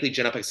organically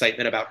gin up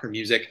excitement about her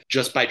music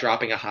just by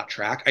dropping a hot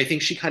track. I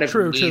think she kind of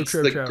needs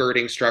the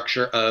girding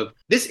structure of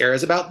this era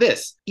is about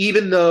this,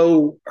 even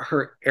though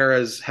her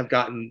eras have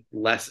gotten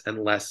less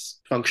and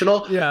less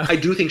functional. Yeah. I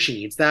do think she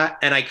needs that.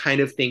 And I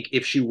kind of think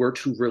if she were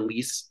to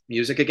release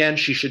music again,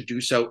 she should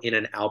do so in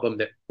an album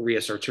that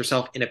reasserts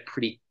herself in a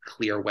pretty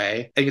clear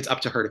way. I think it's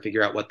up to her to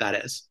figure out what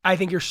that is. I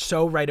think you're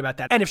so right about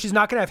that. And if she's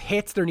not going to have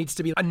hits, there needs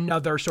to be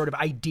another sort of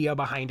idea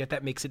behind it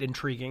that makes it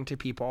intriguing to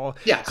people.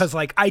 Yes. Because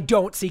like, I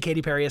don't see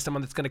Katy Perry as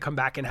someone that's going to come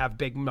back and have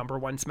big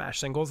 #1 smash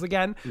singles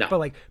again. No. But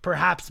like,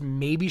 perhaps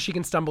maybe she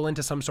can stumble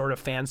into some sort of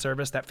fan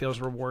service that feels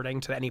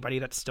rewarding to anybody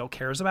that still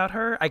cares about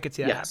her. I could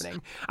see that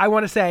happening. I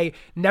want to say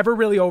Never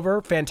Really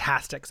Over,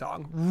 fantastic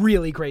song.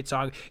 Really great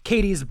song.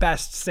 Katy's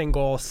best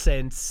single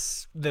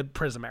since the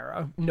Prism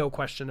era. No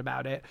question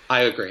about it.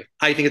 I agree.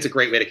 I think it's a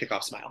great way to kick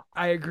off Smile.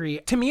 I agree.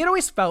 To me, it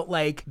always felt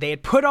like they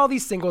had put all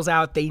these singles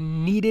out. They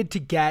needed to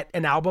get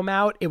an album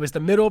out. It was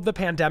the middle of the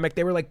pandemic.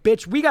 They were like,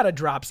 bitch, we got to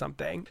drop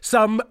something.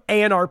 Some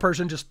A&R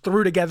person just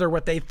threw together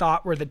what they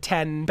thought were the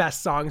 10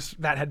 best songs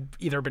that had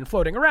either been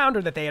floating around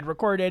or that they had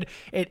recorded.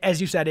 It,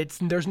 as you said,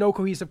 there's no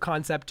cohesive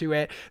concept to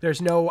it.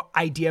 There's no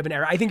idea of an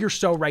era. I think you're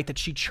so right that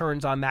she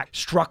churns on that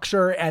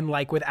structure, and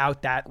like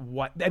without that,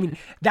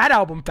 that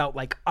album felt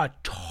like a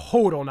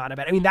total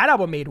non-event. I mean, that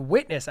album made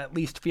Witness at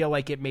least feel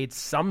like it made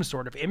some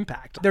sort of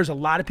impact. There's a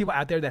lot of people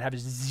out there that have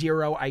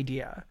zero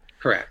idea.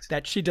 Correct.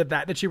 that she did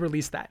that she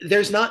released that.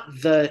 There's not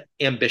the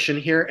ambition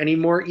here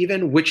anymore,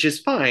 even, which is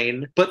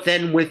fine. But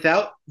then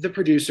without the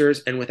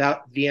producers and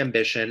without the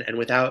ambition and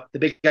without the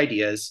big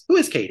ideas, who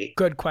is Katy?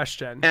 Good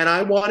question. And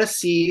I want to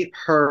see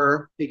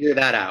her figure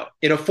that out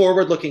in a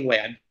forward-looking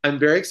way. I'm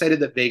very excited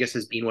that Vegas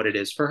has been what it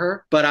is for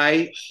her, but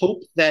I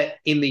hope that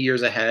in the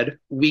years ahead,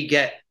 we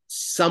get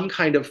some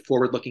kind of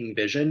forward-looking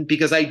vision,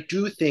 because I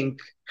do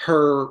think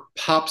her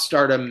pop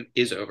stardom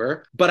is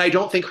over, but I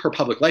don't think her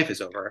public life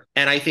is over.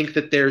 And I think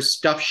that there's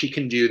stuff she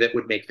can do that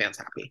would make fans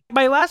happy.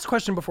 My last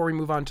question before we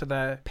move on to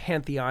the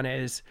Pantheon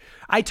is,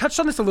 I touched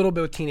on this a little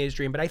bit with Teenage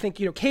Dream, but I think,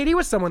 Katy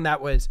was someone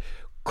that was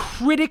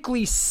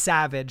critically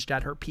savaged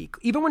at her peak.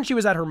 Even when she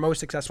was at her most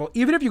successful,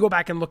 even if you go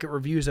back and look at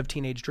reviews of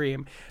Teenage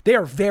Dream, they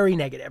are very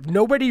negative.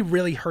 Nobody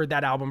really heard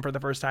that album for the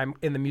first time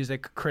in the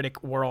music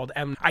critic world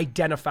and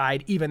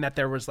identified even that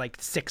there was like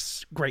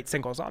 6 great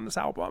singles on this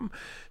album.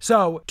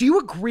 So do you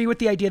agree with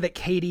the idea that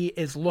Katy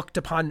is looked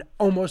upon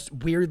almost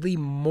weirdly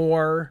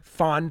more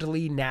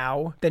fondly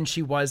now than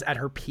she was at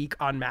her peak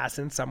en masse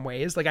in some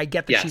ways? Like, I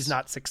get that she's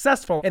not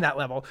successful in that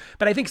level,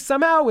 but I think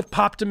somehow with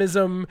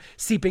poptimism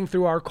seeping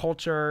through our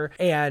culture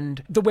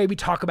and the way we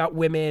talk about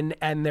women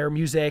and their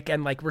music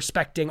and like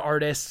respecting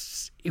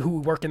artists who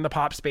work in the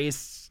pop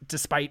space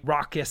despite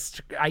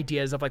raucous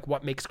ideas of like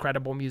what makes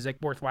credible music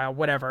worthwhile,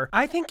 whatever.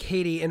 I think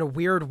Katy, in a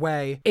weird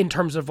way, in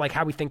terms of like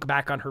how we think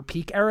back on her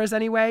peak eras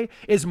anyway,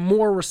 is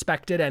more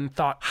respected and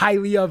thought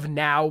highly of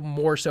now,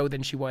 more so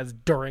than she was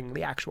during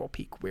the actual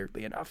peak,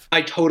 weirdly enough.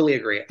 I totally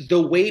agree.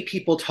 The way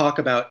people talk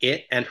about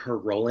it and her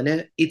role in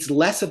it, it's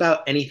less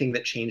about anything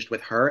that changed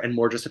with her and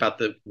more just about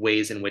the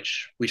ways in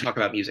which we talk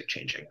about music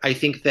changing. I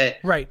think that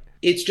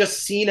it's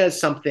just seen as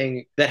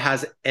something that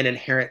has an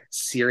inherent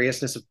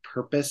seriousness of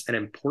purpose and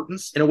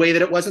importance in a way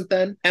that it wasn't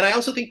then. And I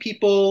also think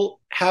people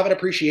have an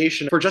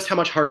appreciation for just how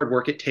much hard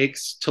work it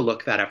takes to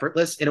look that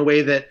effortless in a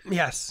way that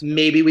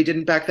maybe we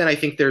didn't back then. I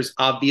think there's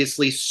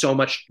obviously so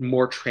much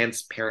more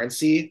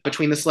transparency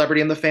between the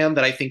celebrity and the fan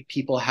that I think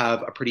people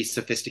have a pretty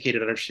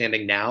sophisticated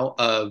understanding now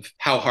of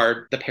how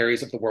hard the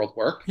Perrys of the world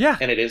work. Yeah.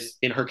 And it is,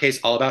 in her case,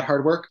 all about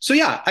hard work. So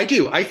yeah, I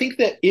do. I think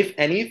that if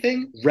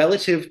anything,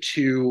 relative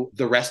to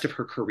the rest of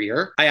her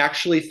career, I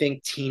actually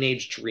think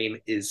Teenage Dream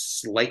is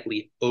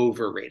slightly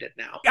overrated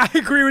now. I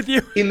agree with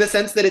you. In the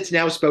sense that it's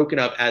now spoken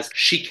of as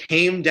she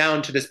came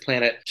down to this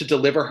planet to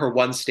deliver her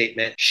one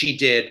statement. She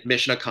did,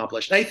 mission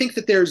accomplished. And I think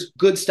that there's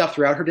good stuff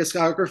throughout her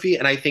discography.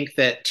 And I think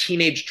that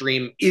Teenage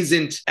Dream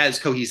isn't as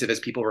cohesive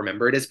as people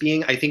remember it as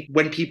being. I think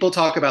when people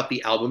talk about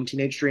the album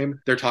Teenage Dream,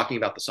 they're talking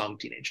about the song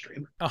Teenage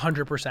Dream.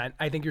 100%.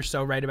 I think you're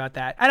so right about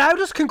that. And I'll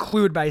just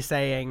conclude by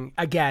saying,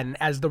 again,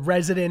 as the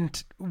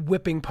resident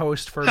whipping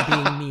post for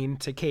being mean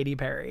to Katy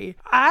Perry,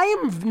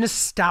 I'm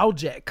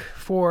nostalgic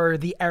for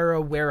the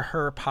era where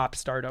her pop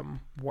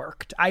stardom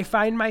worked. I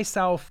find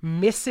myself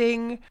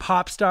missing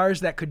pop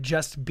stars that could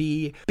just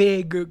be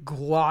big,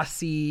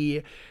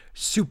 glossy,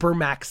 super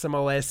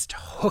maximalist,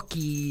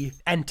 hooky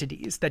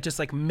entities that just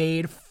like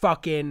made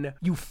fucking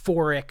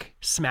euphoric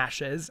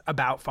smashes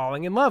about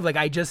falling in love. Like,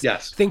 I just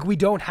think we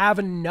don't have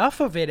enough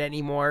of it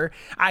anymore.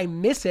 I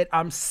miss it.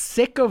 I'm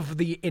sick of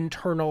the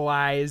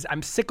internalized.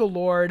 I'm sick of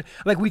Lorde.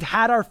 Like, we've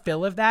had our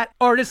fill of that.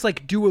 Artists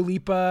like Dua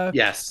Lipa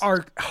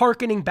are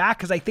hearkening back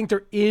because I think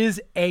there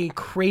is a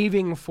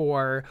craving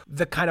for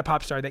the kind of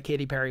pop star that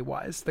Katy Perry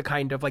was. The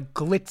kind of like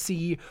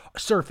glitzy,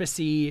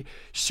 surfacey,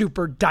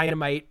 super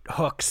dynamite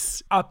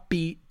hooks, upbeat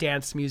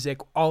dance music,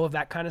 all of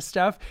that kind of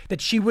stuff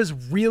that she was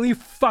really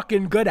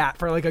fucking good at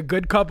for like a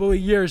good couple of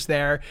years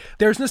there.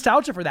 There's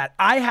nostalgia for that.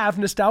 I have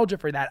nostalgia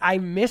for that. I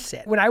miss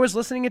it. When I was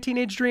listening to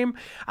Teenage Dream,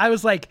 I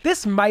was like,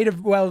 this might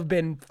have well have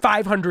been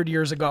 500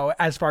 years ago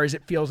as far as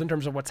it feels in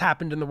terms of what's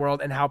happened in the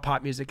world and how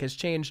pop music has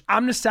changed.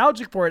 I'm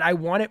nostalgic for it. I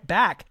want it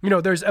back. You know,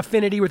 there's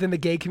affinity within the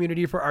gay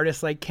community for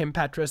artists like Kim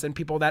Petras and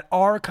people that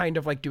are kind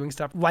of like doing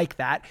stuff like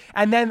that.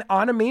 And then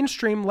on a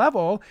mainstream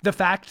level, the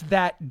fact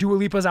that Dua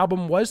Lipa's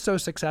album was so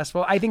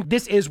successful, I think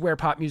this is where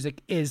pop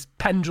music is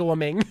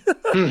penduluming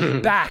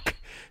back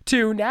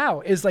to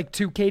now, is like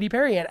to Katy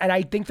Perry. And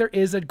I think there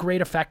is a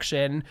great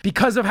affection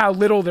because of how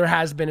little there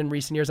has been in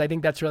recent years. I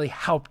think that's really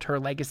helped her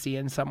legacy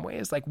in some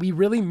ways. Like, we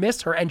really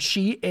miss her, and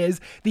she is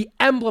the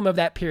emblem of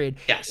that period.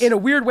 In a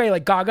weird way,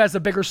 like Gaga's a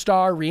bigger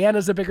star,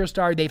 Rihanna's a bigger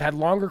star. They've had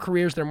longer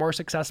careers. They're more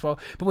successful.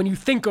 But when you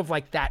think of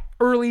like that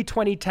early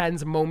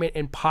 2010s moment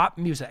in pop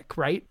music,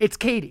 right? It's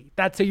Katy.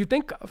 That's who you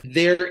think of.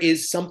 There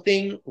is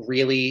something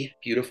really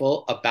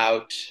beautiful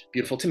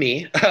to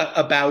me,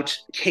 about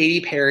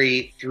Katy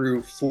Perry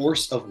through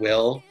force of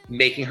will,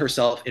 making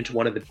herself into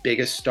one of the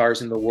biggest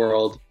stars in the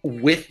world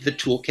with the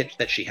toolkit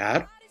that she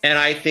had. And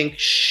I think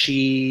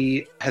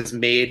she has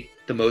made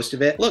the most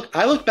of it. Look,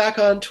 I look back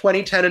on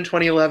 2010 and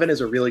 2011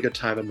 as a really good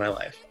time in my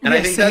life. And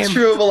I think that's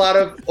true of a lot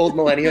of old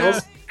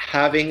millennials.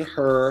 Having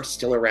her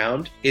still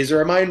around is a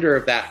reminder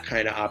of that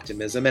kind of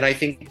optimism. And I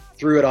think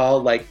through it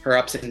all, like her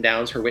ups and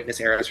downs, her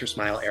witness eras, her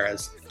smile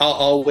eras, I'll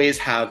always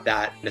have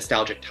that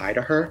nostalgic tie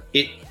to her.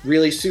 It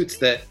really suits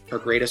that her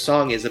greatest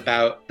song is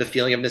about the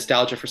feeling of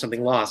nostalgia for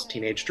something lost,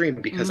 Teenage Dream,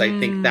 because I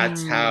think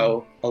that's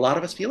how a lot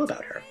of us feel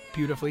about her.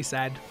 Beautifully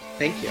said.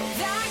 Thank you.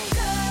 That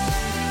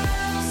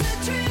girl's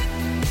a trip,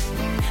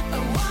 a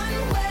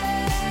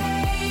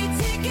one-way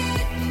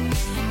ticket,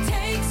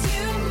 takes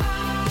you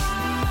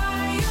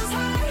miles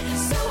high,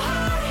 so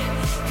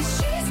high, 'cause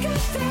she's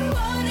got that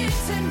one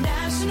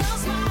international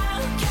smile.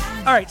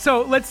 All right,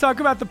 so let's talk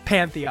about the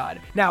Pantheon.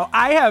 Now,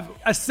 I have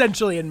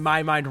essentially in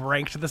my mind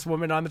ranked this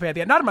woman on the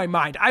Pantheon. Not in my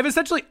mind. I've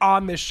essentially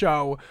on this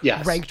show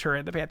ranked her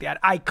in the Pantheon.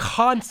 I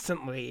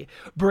constantly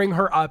bring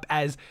her up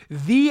as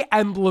the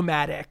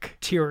emblematic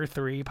tier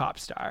 3 pop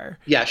star.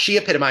 Yeah, she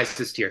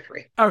epitomizes tier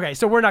 3. Okay,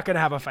 so we're not going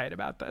to have a fight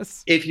about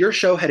this. If your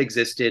show had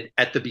existed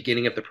at the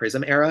beginning of the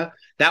Prism era,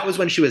 that was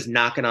when she was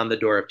knocking on the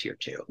door of tier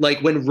 2. Like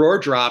when Roar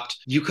dropped,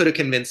 you could have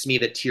convinced me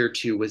that tier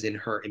 2 was in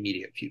her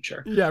immediate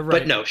future. Yeah, right.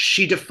 But no,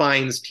 she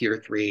defines tier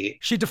 3.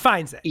 She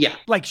defines it. Yeah.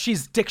 Like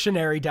she's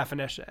dictionary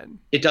definition.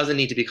 It doesn't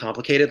need to be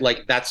complicated.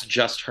 Like that's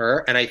just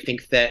her. And I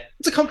think that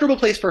it's a comfortable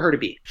place for her to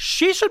be.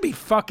 She should be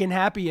fucking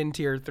happy in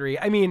tier 3.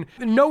 I mean,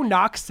 no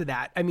knocks to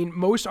that. I mean,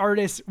 most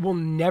artists will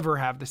never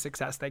have the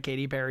success that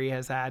Katy Perry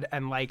has had.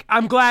 And like,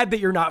 I'm glad that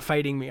you're not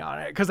fighting me on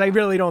it because I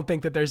really don't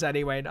think that there's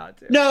any way not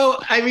to. No,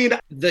 I mean,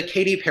 the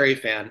Katy Perry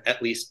fan,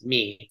 at least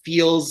me,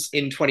 feels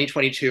in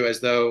 2022 as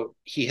though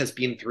he has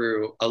been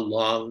through a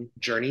long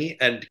journey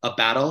and a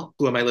battle.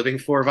 Who am I living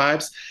for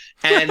vibes?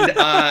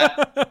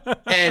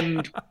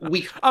 And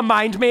we a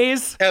mind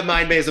maze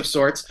of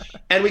sorts,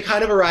 and we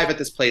kind of arrive at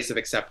this place of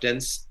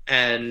acceptance,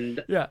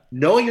 and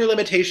knowing your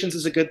limitations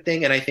is a good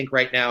thing. And I think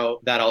right now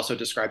that also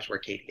describes where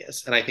Katy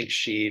is, and I think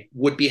she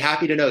would be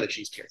happy to know that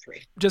she's tier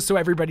 3. Just so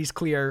everybody's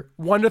clear,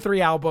 1 to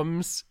 3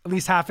 albums, at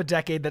least half a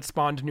decade that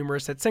spawned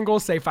numerous hit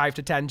singles, say 5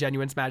 to 10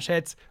 genuine smash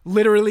hits,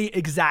 literally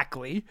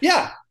exactly.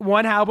 Yeah.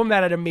 1 album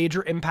that had a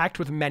major impact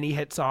with many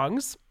hit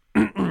songs.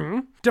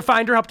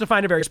 Defined or helped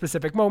define a very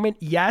specific moment.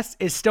 Yes.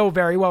 Is still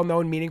very well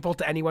known, meaningful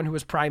to anyone who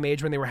was prime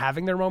age when they were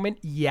having their moment.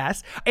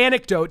 Yes.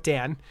 Anecdote,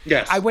 Dan.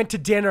 Yes. I went to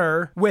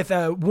dinner with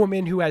a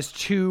woman who has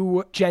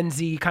 2 Gen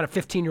Z kind of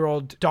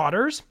 15-year-old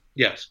daughters.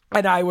 Yes.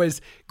 And I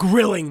was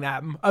grilling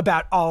them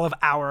about all of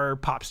our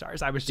pop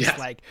stars. I was just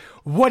like,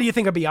 what do you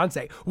think of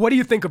Beyonce? What do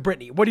you think of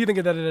Britney? What do you think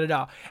of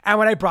da-da-da-da? And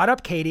when I brought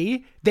up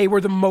Katy, they were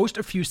the most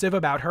effusive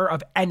about her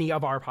of any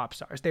of our pop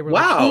stars. They were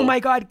like, oh my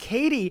God,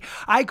 Katy,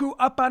 I grew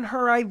up on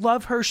her. I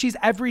love her. She's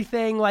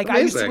everything. Like I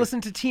used to listen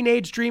to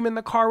Teenage Dream in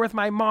the car with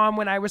my mom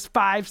when I was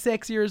 5,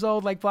 6 years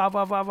old, like blah,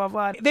 blah, blah, blah,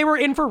 blah. They were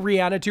in for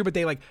Rihanna too, but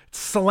they like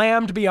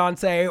slammed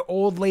Beyonce,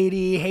 old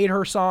lady, hate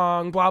her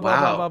song, blah, blah,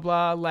 blah, blah,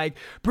 blah. Like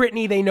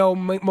Britney, they know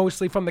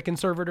mostly from the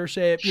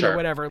conservatorship, you know,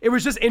 whatever. It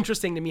was just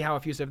interesting to me how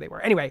effusive they were.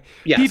 Anyway,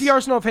 beefy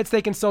arsenal of hits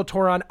they can still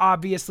tour on,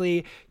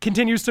 obviously.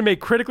 Continues to make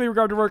critically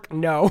regarded work?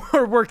 No.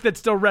 Or work that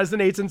still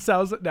resonates and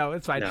sells? No,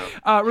 it's fine.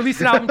 No.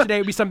 Release an album today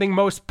would be something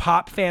most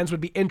pop fans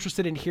would be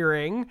interested in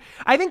hearing.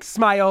 I think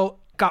Smile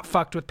got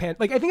fucked with I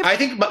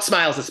think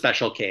Smile's a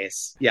special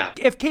case. Yeah.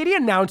 If Katy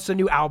announced a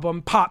new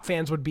album, pop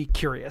fans would be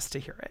curious to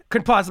hear it.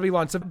 Could possibly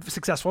launch a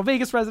successful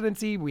Vegas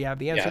residency. We have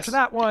the answer to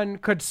that one.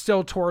 Could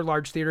still tour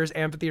large theaters,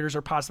 amphitheaters,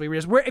 or possibly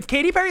arenas. If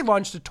Katy Perry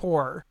launched a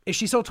tour, is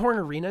she still touring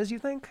arenas, you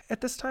think,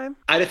 at this time?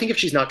 I think if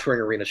she's not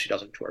touring arenas, she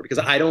doesn't tour, because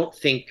I don't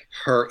think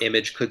her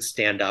image could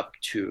stand up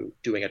to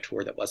doing a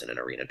tour that wasn't an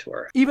arena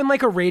tour. Even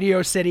like a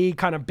Radio City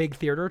kind of big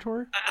theater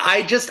tour?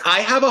 I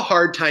have a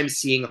hard time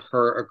seeing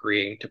her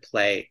agreeing to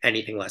play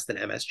anything less than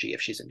MSG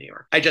if she's in New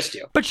York. I just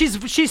do. But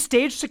she's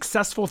staged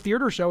successful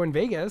theater show in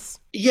Vegas.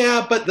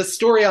 Yeah, but the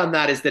story on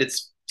that is that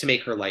it's to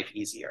make her life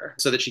easier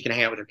so that she can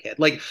hang out with her kid.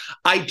 Like,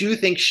 I do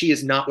think she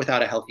is not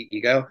without a healthy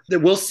ego. That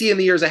we'll see in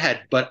the years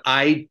ahead, but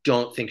I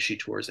don't think she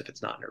tours if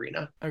it's not an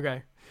arena.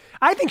 Okay.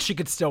 I think she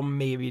could still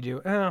maybe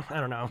do, I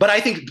don't know. But I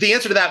think the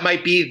answer to that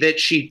might be that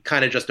she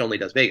kind of just only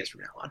does Vegas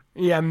from now on.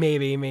 Yeah,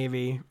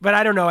 maybe. But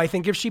I don't know. I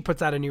think if she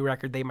puts out a new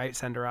record, they might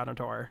send her on a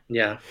tour.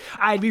 Yeah.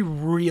 I'd be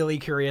really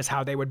curious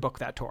how they would book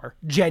that tour.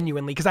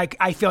 Genuinely. Because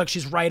I feel like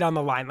she's right on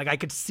the line. Like I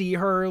could see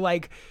her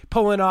like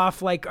pulling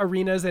off like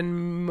arenas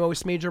in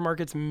most major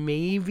markets.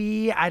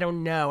 Maybe. I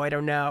don't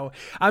know.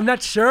 I'm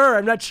not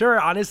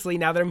sure. Honestly,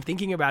 now that I'm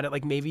thinking about it,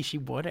 like maybe she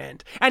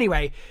wouldn't.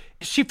 Anyway,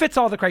 she fits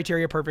all the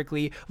criteria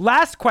perfectly.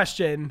 Last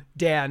question,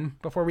 Dan,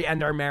 before we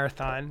end our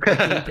marathon,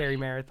 Katy Perry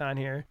marathon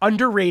here.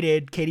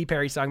 Underrated Katy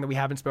Perry song that we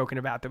haven't spoken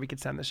about that we could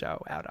send the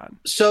show out on.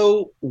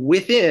 So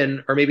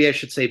within, or maybe I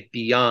should say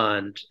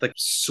beyond, the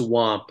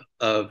swamp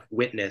of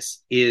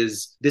Witness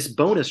is this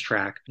bonus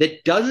track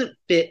that doesn't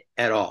fit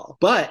at all,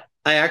 but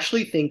I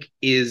actually think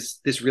is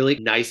this really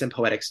nice and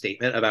poetic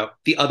statement about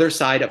the other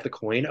side of the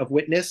coin of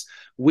Witness,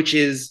 which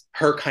is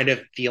her kind of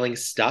feeling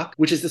stuck,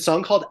 which is the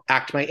song called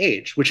Act My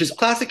Age, which is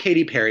classic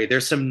Katy Perry.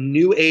 There's some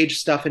new age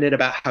stuff in it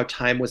about how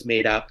time was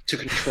made up to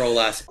control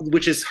us,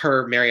 which is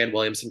her Marianne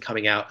Williamson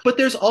coming out. But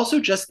there's also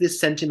just this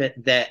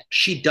sentiment that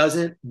she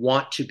doesn't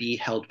want to be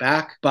held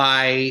back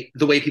by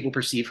the way people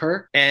perceive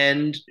her.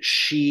 And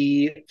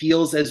she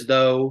feels as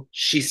though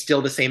she's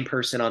still the same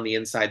person on the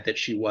inside that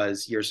she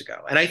was years ago.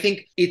 And I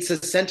think it's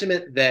a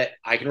sentiment that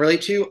I can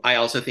relate to. I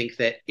also think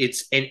that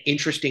it's an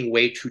interesting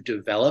way to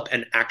develop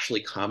and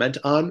actually comment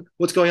on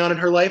what's going on in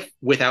her life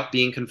without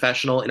being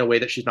confessional in a way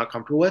that she's not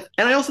comfortable with.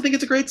 And I also think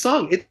it's a great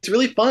song. It's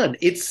really fun.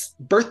 It's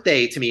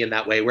birthday to me in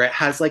that way, where it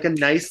has like a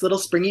nice little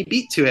springy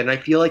beat to it, and I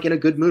feel like in a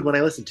good mood when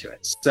I listen to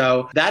it.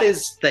 So that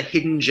is the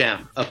hidden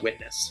gem of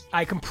Witness.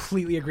 I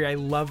completely agree. I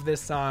love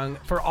this song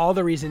for all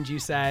the reasons you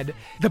said.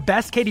 The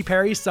best Katy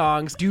Perry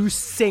songs do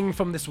sing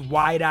from this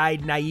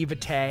wide-eyed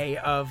naivete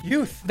of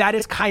youth. That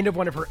is kind of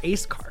one of her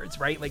ace cards,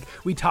 right? Like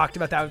we talked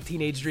about that with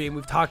Teenage Dream.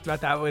 We've talked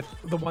about that with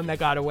The One That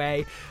Got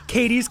Away.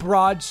 Katy's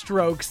broad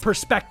strokes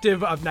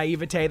perspective of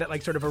naivete that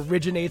like sort of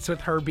originates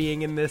with her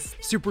being in this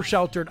super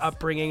sheltered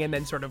upbringing and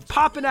then sort of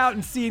popping out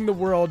and seeing the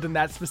world in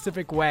that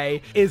specific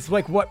way is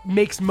like what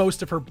makes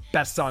most of her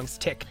best songs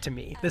tick to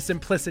me. The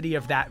simplicity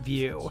of that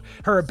view,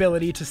 her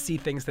ability to see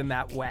things in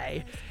that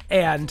way.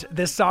 And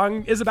this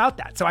song is about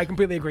that. So I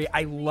completely agree.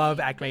 I love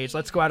Act My Age.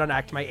 Let's go out on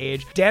Act My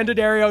Age. Dan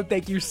D'Addario,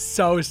 thank you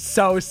so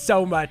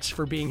much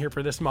for being here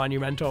for this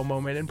monumental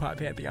moment in Pop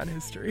Pantheon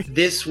history.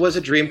 This was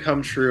a dream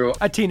come true.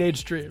 A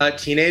teenage dream. A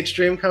teenage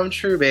dream come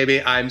true,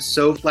 baby. I'm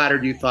so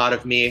flattered you thought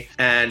of me.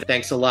 And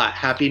thanks a lot.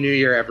 Happy New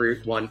Year,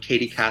 everyone.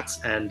 Katy Cats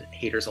and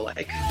haters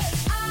alike.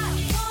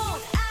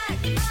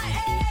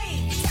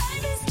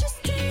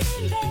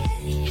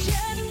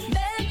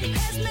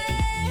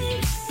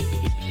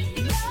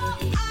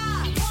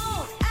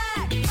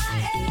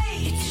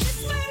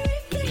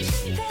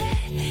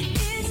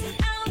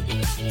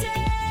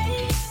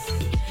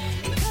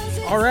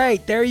 All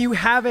right, there you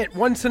have it.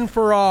 Once and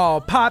for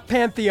all, Pop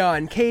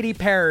Pantheon, Katy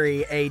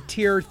Perry, a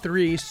tier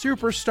 3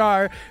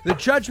 superstar. The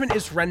judgment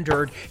is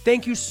rendered.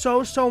 Thank you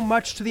so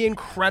much to the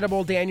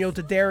incredible Daniel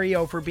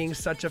D'Addario for being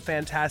such a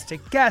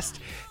fantastic guest.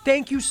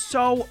 Thank you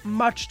so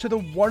much to the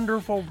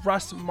wonderful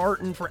Russ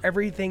Martin for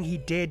everything he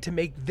did to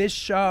make this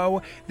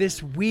show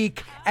this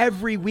week,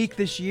 every week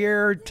this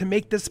year, to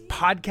make this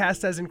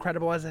podcast as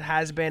incredible as it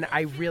has been.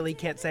 I really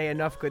can't say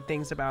enough good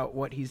things about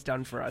what he's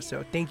done for us.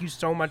 So thank you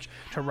so much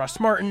to Russ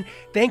Martin.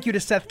 Thank you to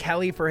Seth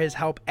Kelly for his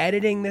help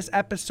editing this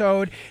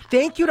episode.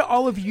 Thank you to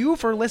all of you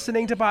for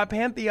listening to Pop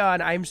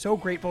Pantheon. I'm so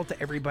grateful to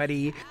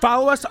everybody.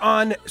 Follow us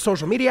on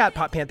social media at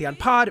Pop Pantheon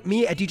Pod,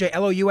 me at DJ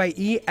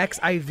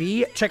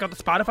LOUIEXIV. Check out the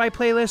Spotify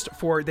playlist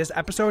for this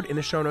episode in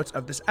the show notes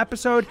of this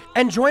episode.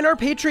 And join our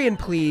Patreon,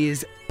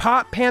 please.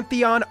 Pop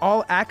Pantheon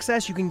All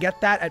Access. You can get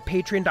that at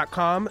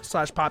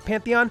patreon.com/Pop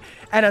Pantheon.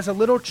 And as a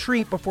little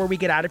treat before we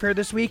get out of here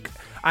this week,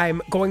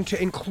 I'm going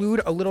to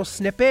include a little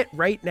snippet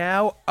right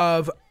now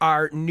of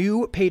our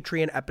new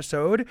Patreon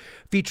episode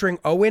featuring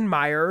Owen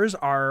Myers,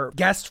 our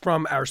guest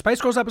from our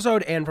Spice Girls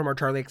episode and from our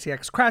Charlie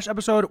XCX Crash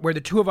episode, where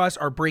the two of us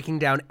are breaking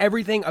down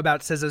everything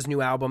about SZA's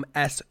new album,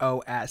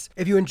 SOS.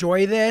 If you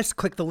enjoy this,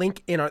 click the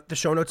link in the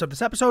show notes of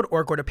this episode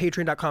or go to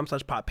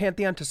patreon.com/Pop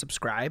Pantheon to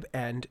subscribe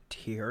and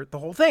hear the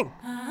whole thing.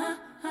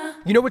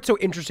 You know what's so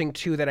interesting,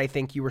 too, that I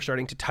think you were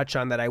starting to touch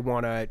on that I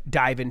want to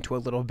dive into a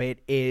little bit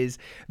is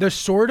the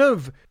sort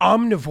of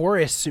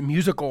omnivorous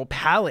musical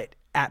palette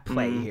at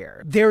play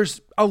here.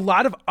 There's a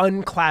lot of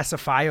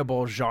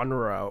unclassifiable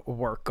genre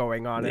work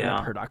going on in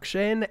the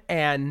production,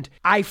 and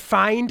I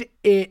find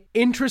it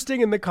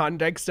interesting in the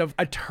context of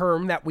a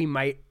term that we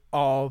might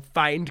all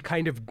find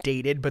kind of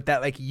dated, but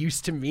that like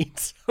used to mean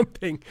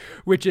something,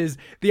 which is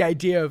the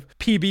idea of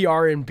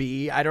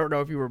PBR&B. I don't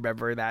know if you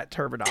remember that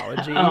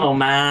terminology. Oh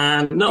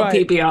man, not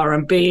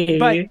PBR&B.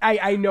 But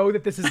I know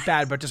that this is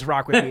bad, but just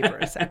rock with me for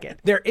a second.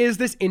 There is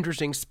this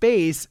interesting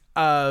space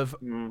of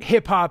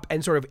hip hop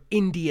and sort of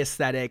indie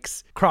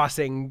aesthetics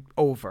crossing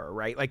over,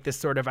 right? Like this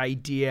sort of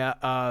idea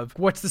of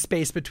what's the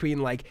space between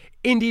like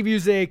indie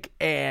music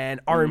and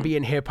R&B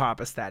and hip hop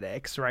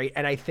aesthetics, right?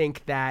 And I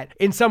think that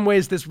in some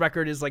ways this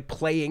record is like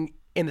playing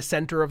in the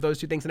center of those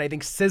two things. And I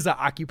think SZA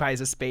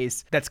occupies a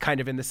space that's kind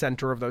of in the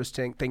center of those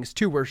things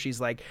too, where she's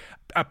like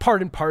a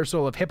part and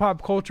parcel of hip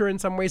hop culture in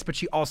some ways, but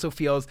she also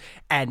feels,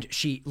 and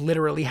she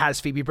literally has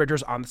Phoebe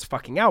Bridgers on this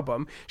fucking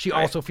album, she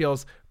also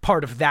feels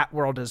part of that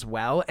world as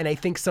well. And I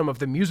think some of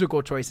the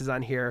musical choices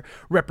on here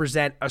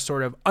represent a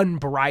sort of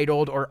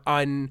unbridled or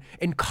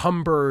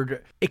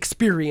unencumbered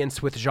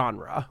experience with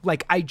genre.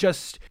 Like I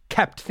just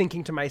kept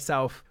thinking to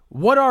myself,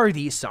 what are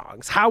these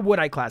songs? How would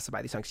I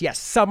classify these songs? Yes,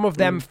 some of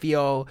them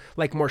feel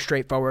like more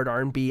straightforward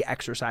R&B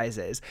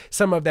exercises.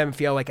 Some of them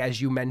feel like,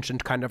 as you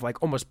mentioned, kind of like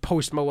almost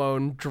Post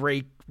Malone,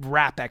 Drake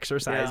rap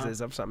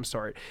exercises of some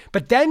sort.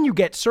 But then you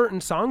get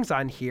certain songs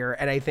on here,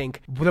 and I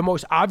think the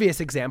most obvious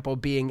example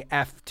being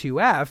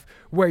F2F,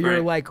 where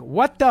you're like,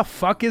 what the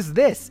fuck is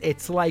this?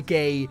 It's like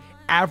a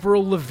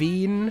Avril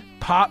Lavigne,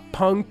 pop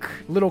punk,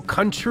 little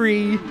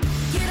country.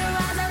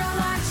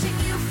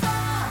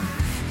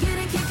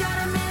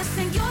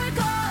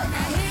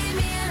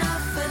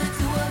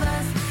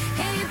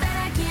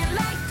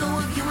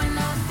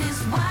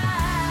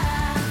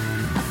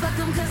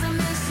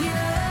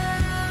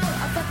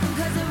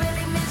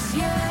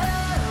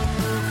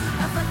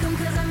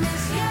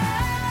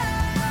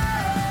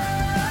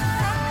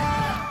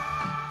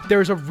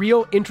 There's a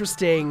real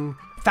interesting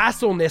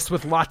facilness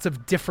with lots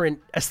of different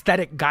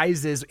aesthetic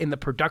guises in the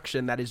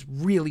production that is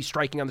really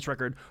striking on this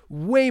record,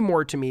 way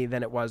more to me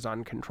than it was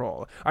on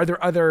Control. Are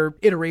there other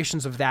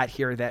iterations of that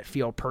here that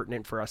feel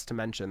pertinent for us to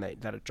mention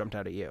that it jumped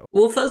out at you?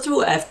 Well, first of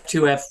all,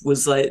 F2F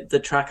was like the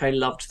track I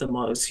loved the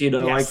most. You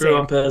know, Yeah, I grew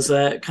same. up as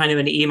a kind of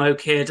an emo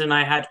kid and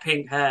I had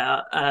pink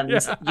hair. And,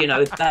 you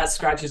know, that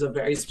scratches a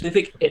very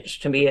specific itch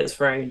to me. It's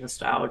very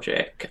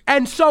nostalgic.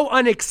 And so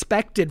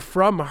unexpected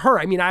from her.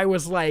 I mean, I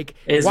was like,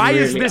 It's why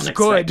is really this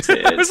good?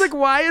 unexpected. I was like,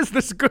 why is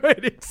this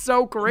good? It's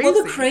so crazy.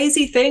 Well, the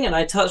crazy thing, and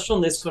I touched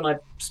on this when I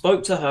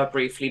spoke to her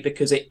briefly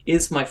because it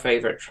is my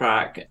favorite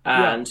track.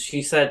 And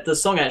she said the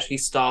song actually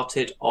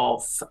started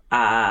off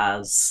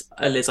as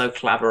a Lizzo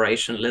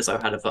collaboration.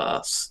 Lizzo had a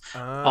verse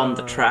on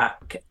the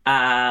track,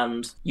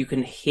 and you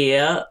can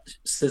hear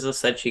SZA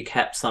said she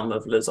kept some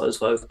of Lizzo's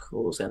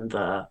vocals in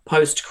the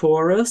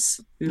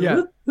post-chorus.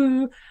 Yeah.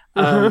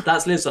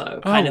 That's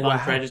Lizzo, kind of wow.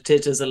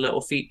 uncredited as a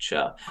little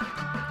feature,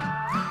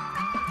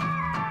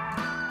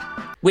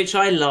 which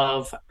I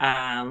love.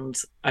 And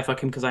I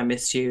fuck him because I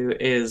miss you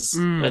is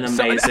an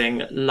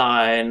amazing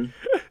line.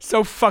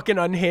 So fucking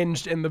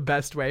unhinged in the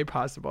best way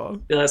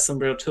possible. That's some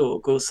real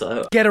talk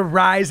also. Get a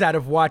rise out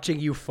of watching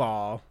you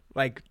fall.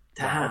 Like,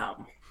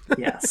 Damn.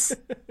 Yes.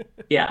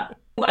 Yeah.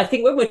 I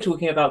think when we're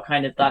talking about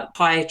kind of that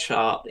pie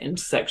chart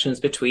intersections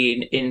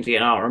between indie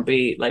and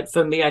R&B, like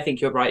for me, I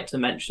think you're right to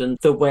mention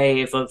the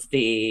wave of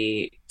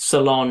the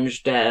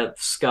Solange, Dev,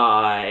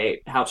 Sky,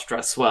 How to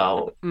Dress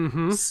Well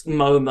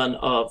moment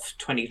of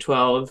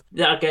 2012.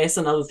 I guess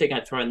another thing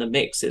I'd throw in the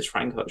mix is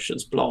Frank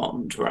Ocean's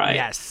Blonde, right?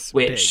 Yes,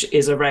 Which big.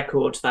 is a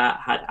record that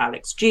had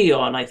Alex G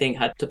on, I think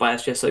had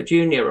Tobias Jesso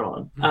Jr.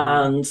 on.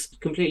 And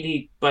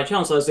completely by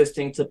chance, I was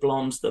listening to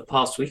Blonde the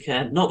past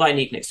weekend. Not that I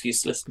need an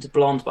excuse to listen to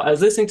Blonde, but I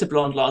was listening to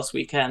Blonde last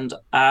weekend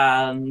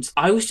and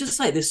I was just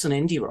like, this is an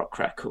indie rock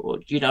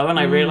record, you know? And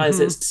I realized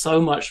it's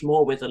so much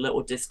more with a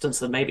little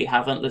distance and maybe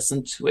haven't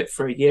listened to it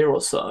for a year or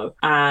so.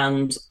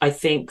 And I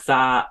think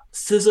that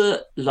SZA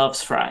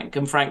loves Frank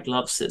and Frank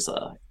loves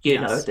SZA. You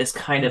know, this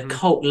kind of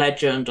cult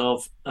legend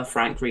of a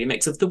Frank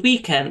remix of The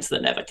Weeknd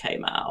that never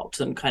came out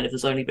and kind of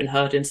has only been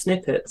heard in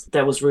snippets.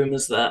 There was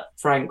rumors that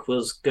Frank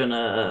was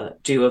gonna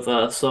do a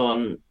verse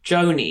on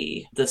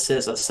Joni, the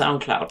SZA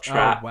SoundCloud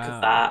track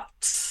that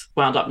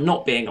wound up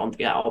not being on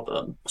the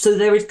album. So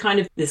there is kind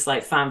of this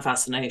like fan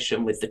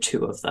fascination with the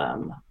two of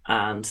them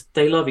and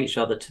they love each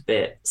other to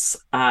bits.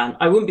 And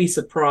I wouldn't be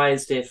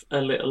surprised if a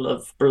little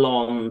of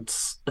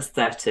Blonde's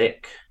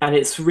aesthetic, and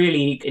it's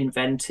really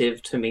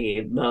inventive to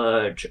me,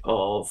 merge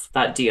of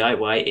that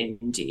DIY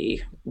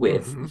indie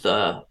with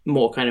the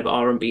more kind of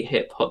R&B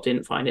hip hop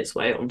didn't find its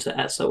way onto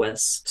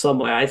SOS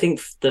somewhere. I think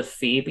the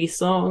Phoebe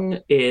song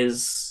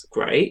is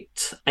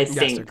great. I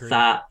think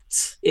that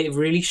it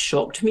really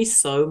shocked me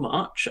so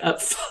much at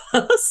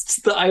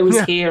first that I was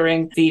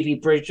hearing Phoebe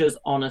Bridgers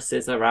on a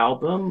SZA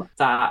album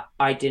that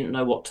I didn't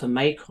know what to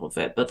make of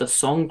it, but the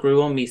song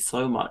grew on me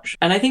so much.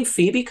 And I think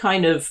Phoebe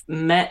kind of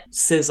met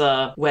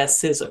SZA where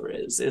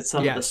SZA is. It's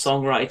some of the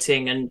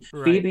songwriting, and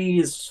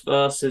Phoebe's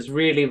verse is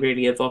really,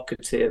 really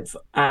evocative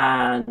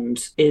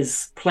and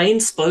is plain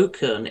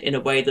spoken in a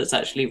way that's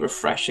actually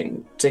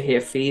refreshing to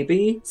hear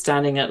Phoebe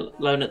standing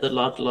alone at the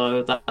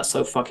Ludlow. That's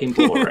so fucking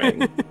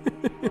boring. I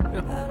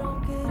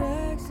don't get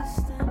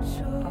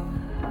existential.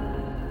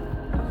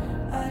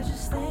 I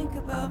just think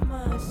about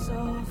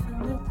myself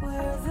and look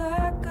where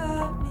that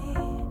got me.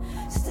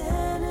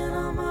 Standing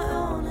on my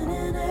own in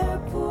an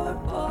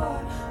airport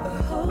bar or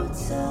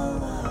hotel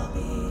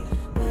lobby,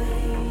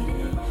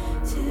 waiting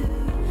to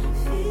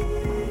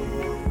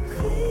feel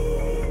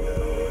clear.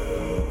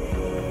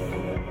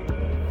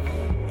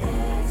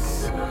 It's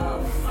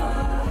so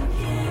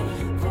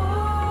fucking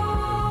boring.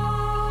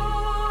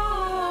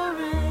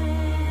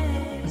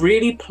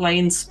 Really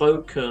plain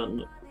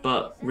spoken,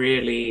 but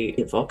really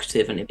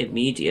evocative and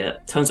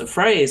immediate turns of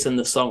phrase and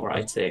the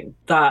songwriting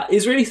that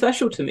is really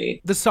special to me.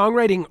 The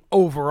songwriting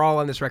overall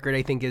on this record,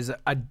 I think, is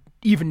a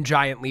even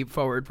giant leap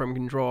forward from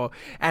Control.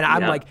 And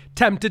I'm like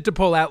tempted to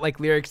pull out like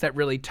lyrics that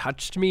really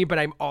touched me, but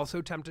I'm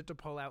also tempted to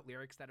pull out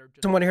lyrics that are just...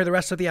 If you want to hear the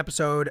rest of the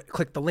episode,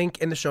 click the link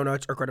in the show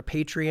notes or go to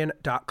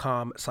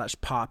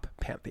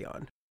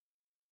patreon.com/poppantheon.